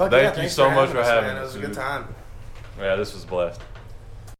 guys. Thank you so much for having us, man. It was a good time. Yeah, this was blessed.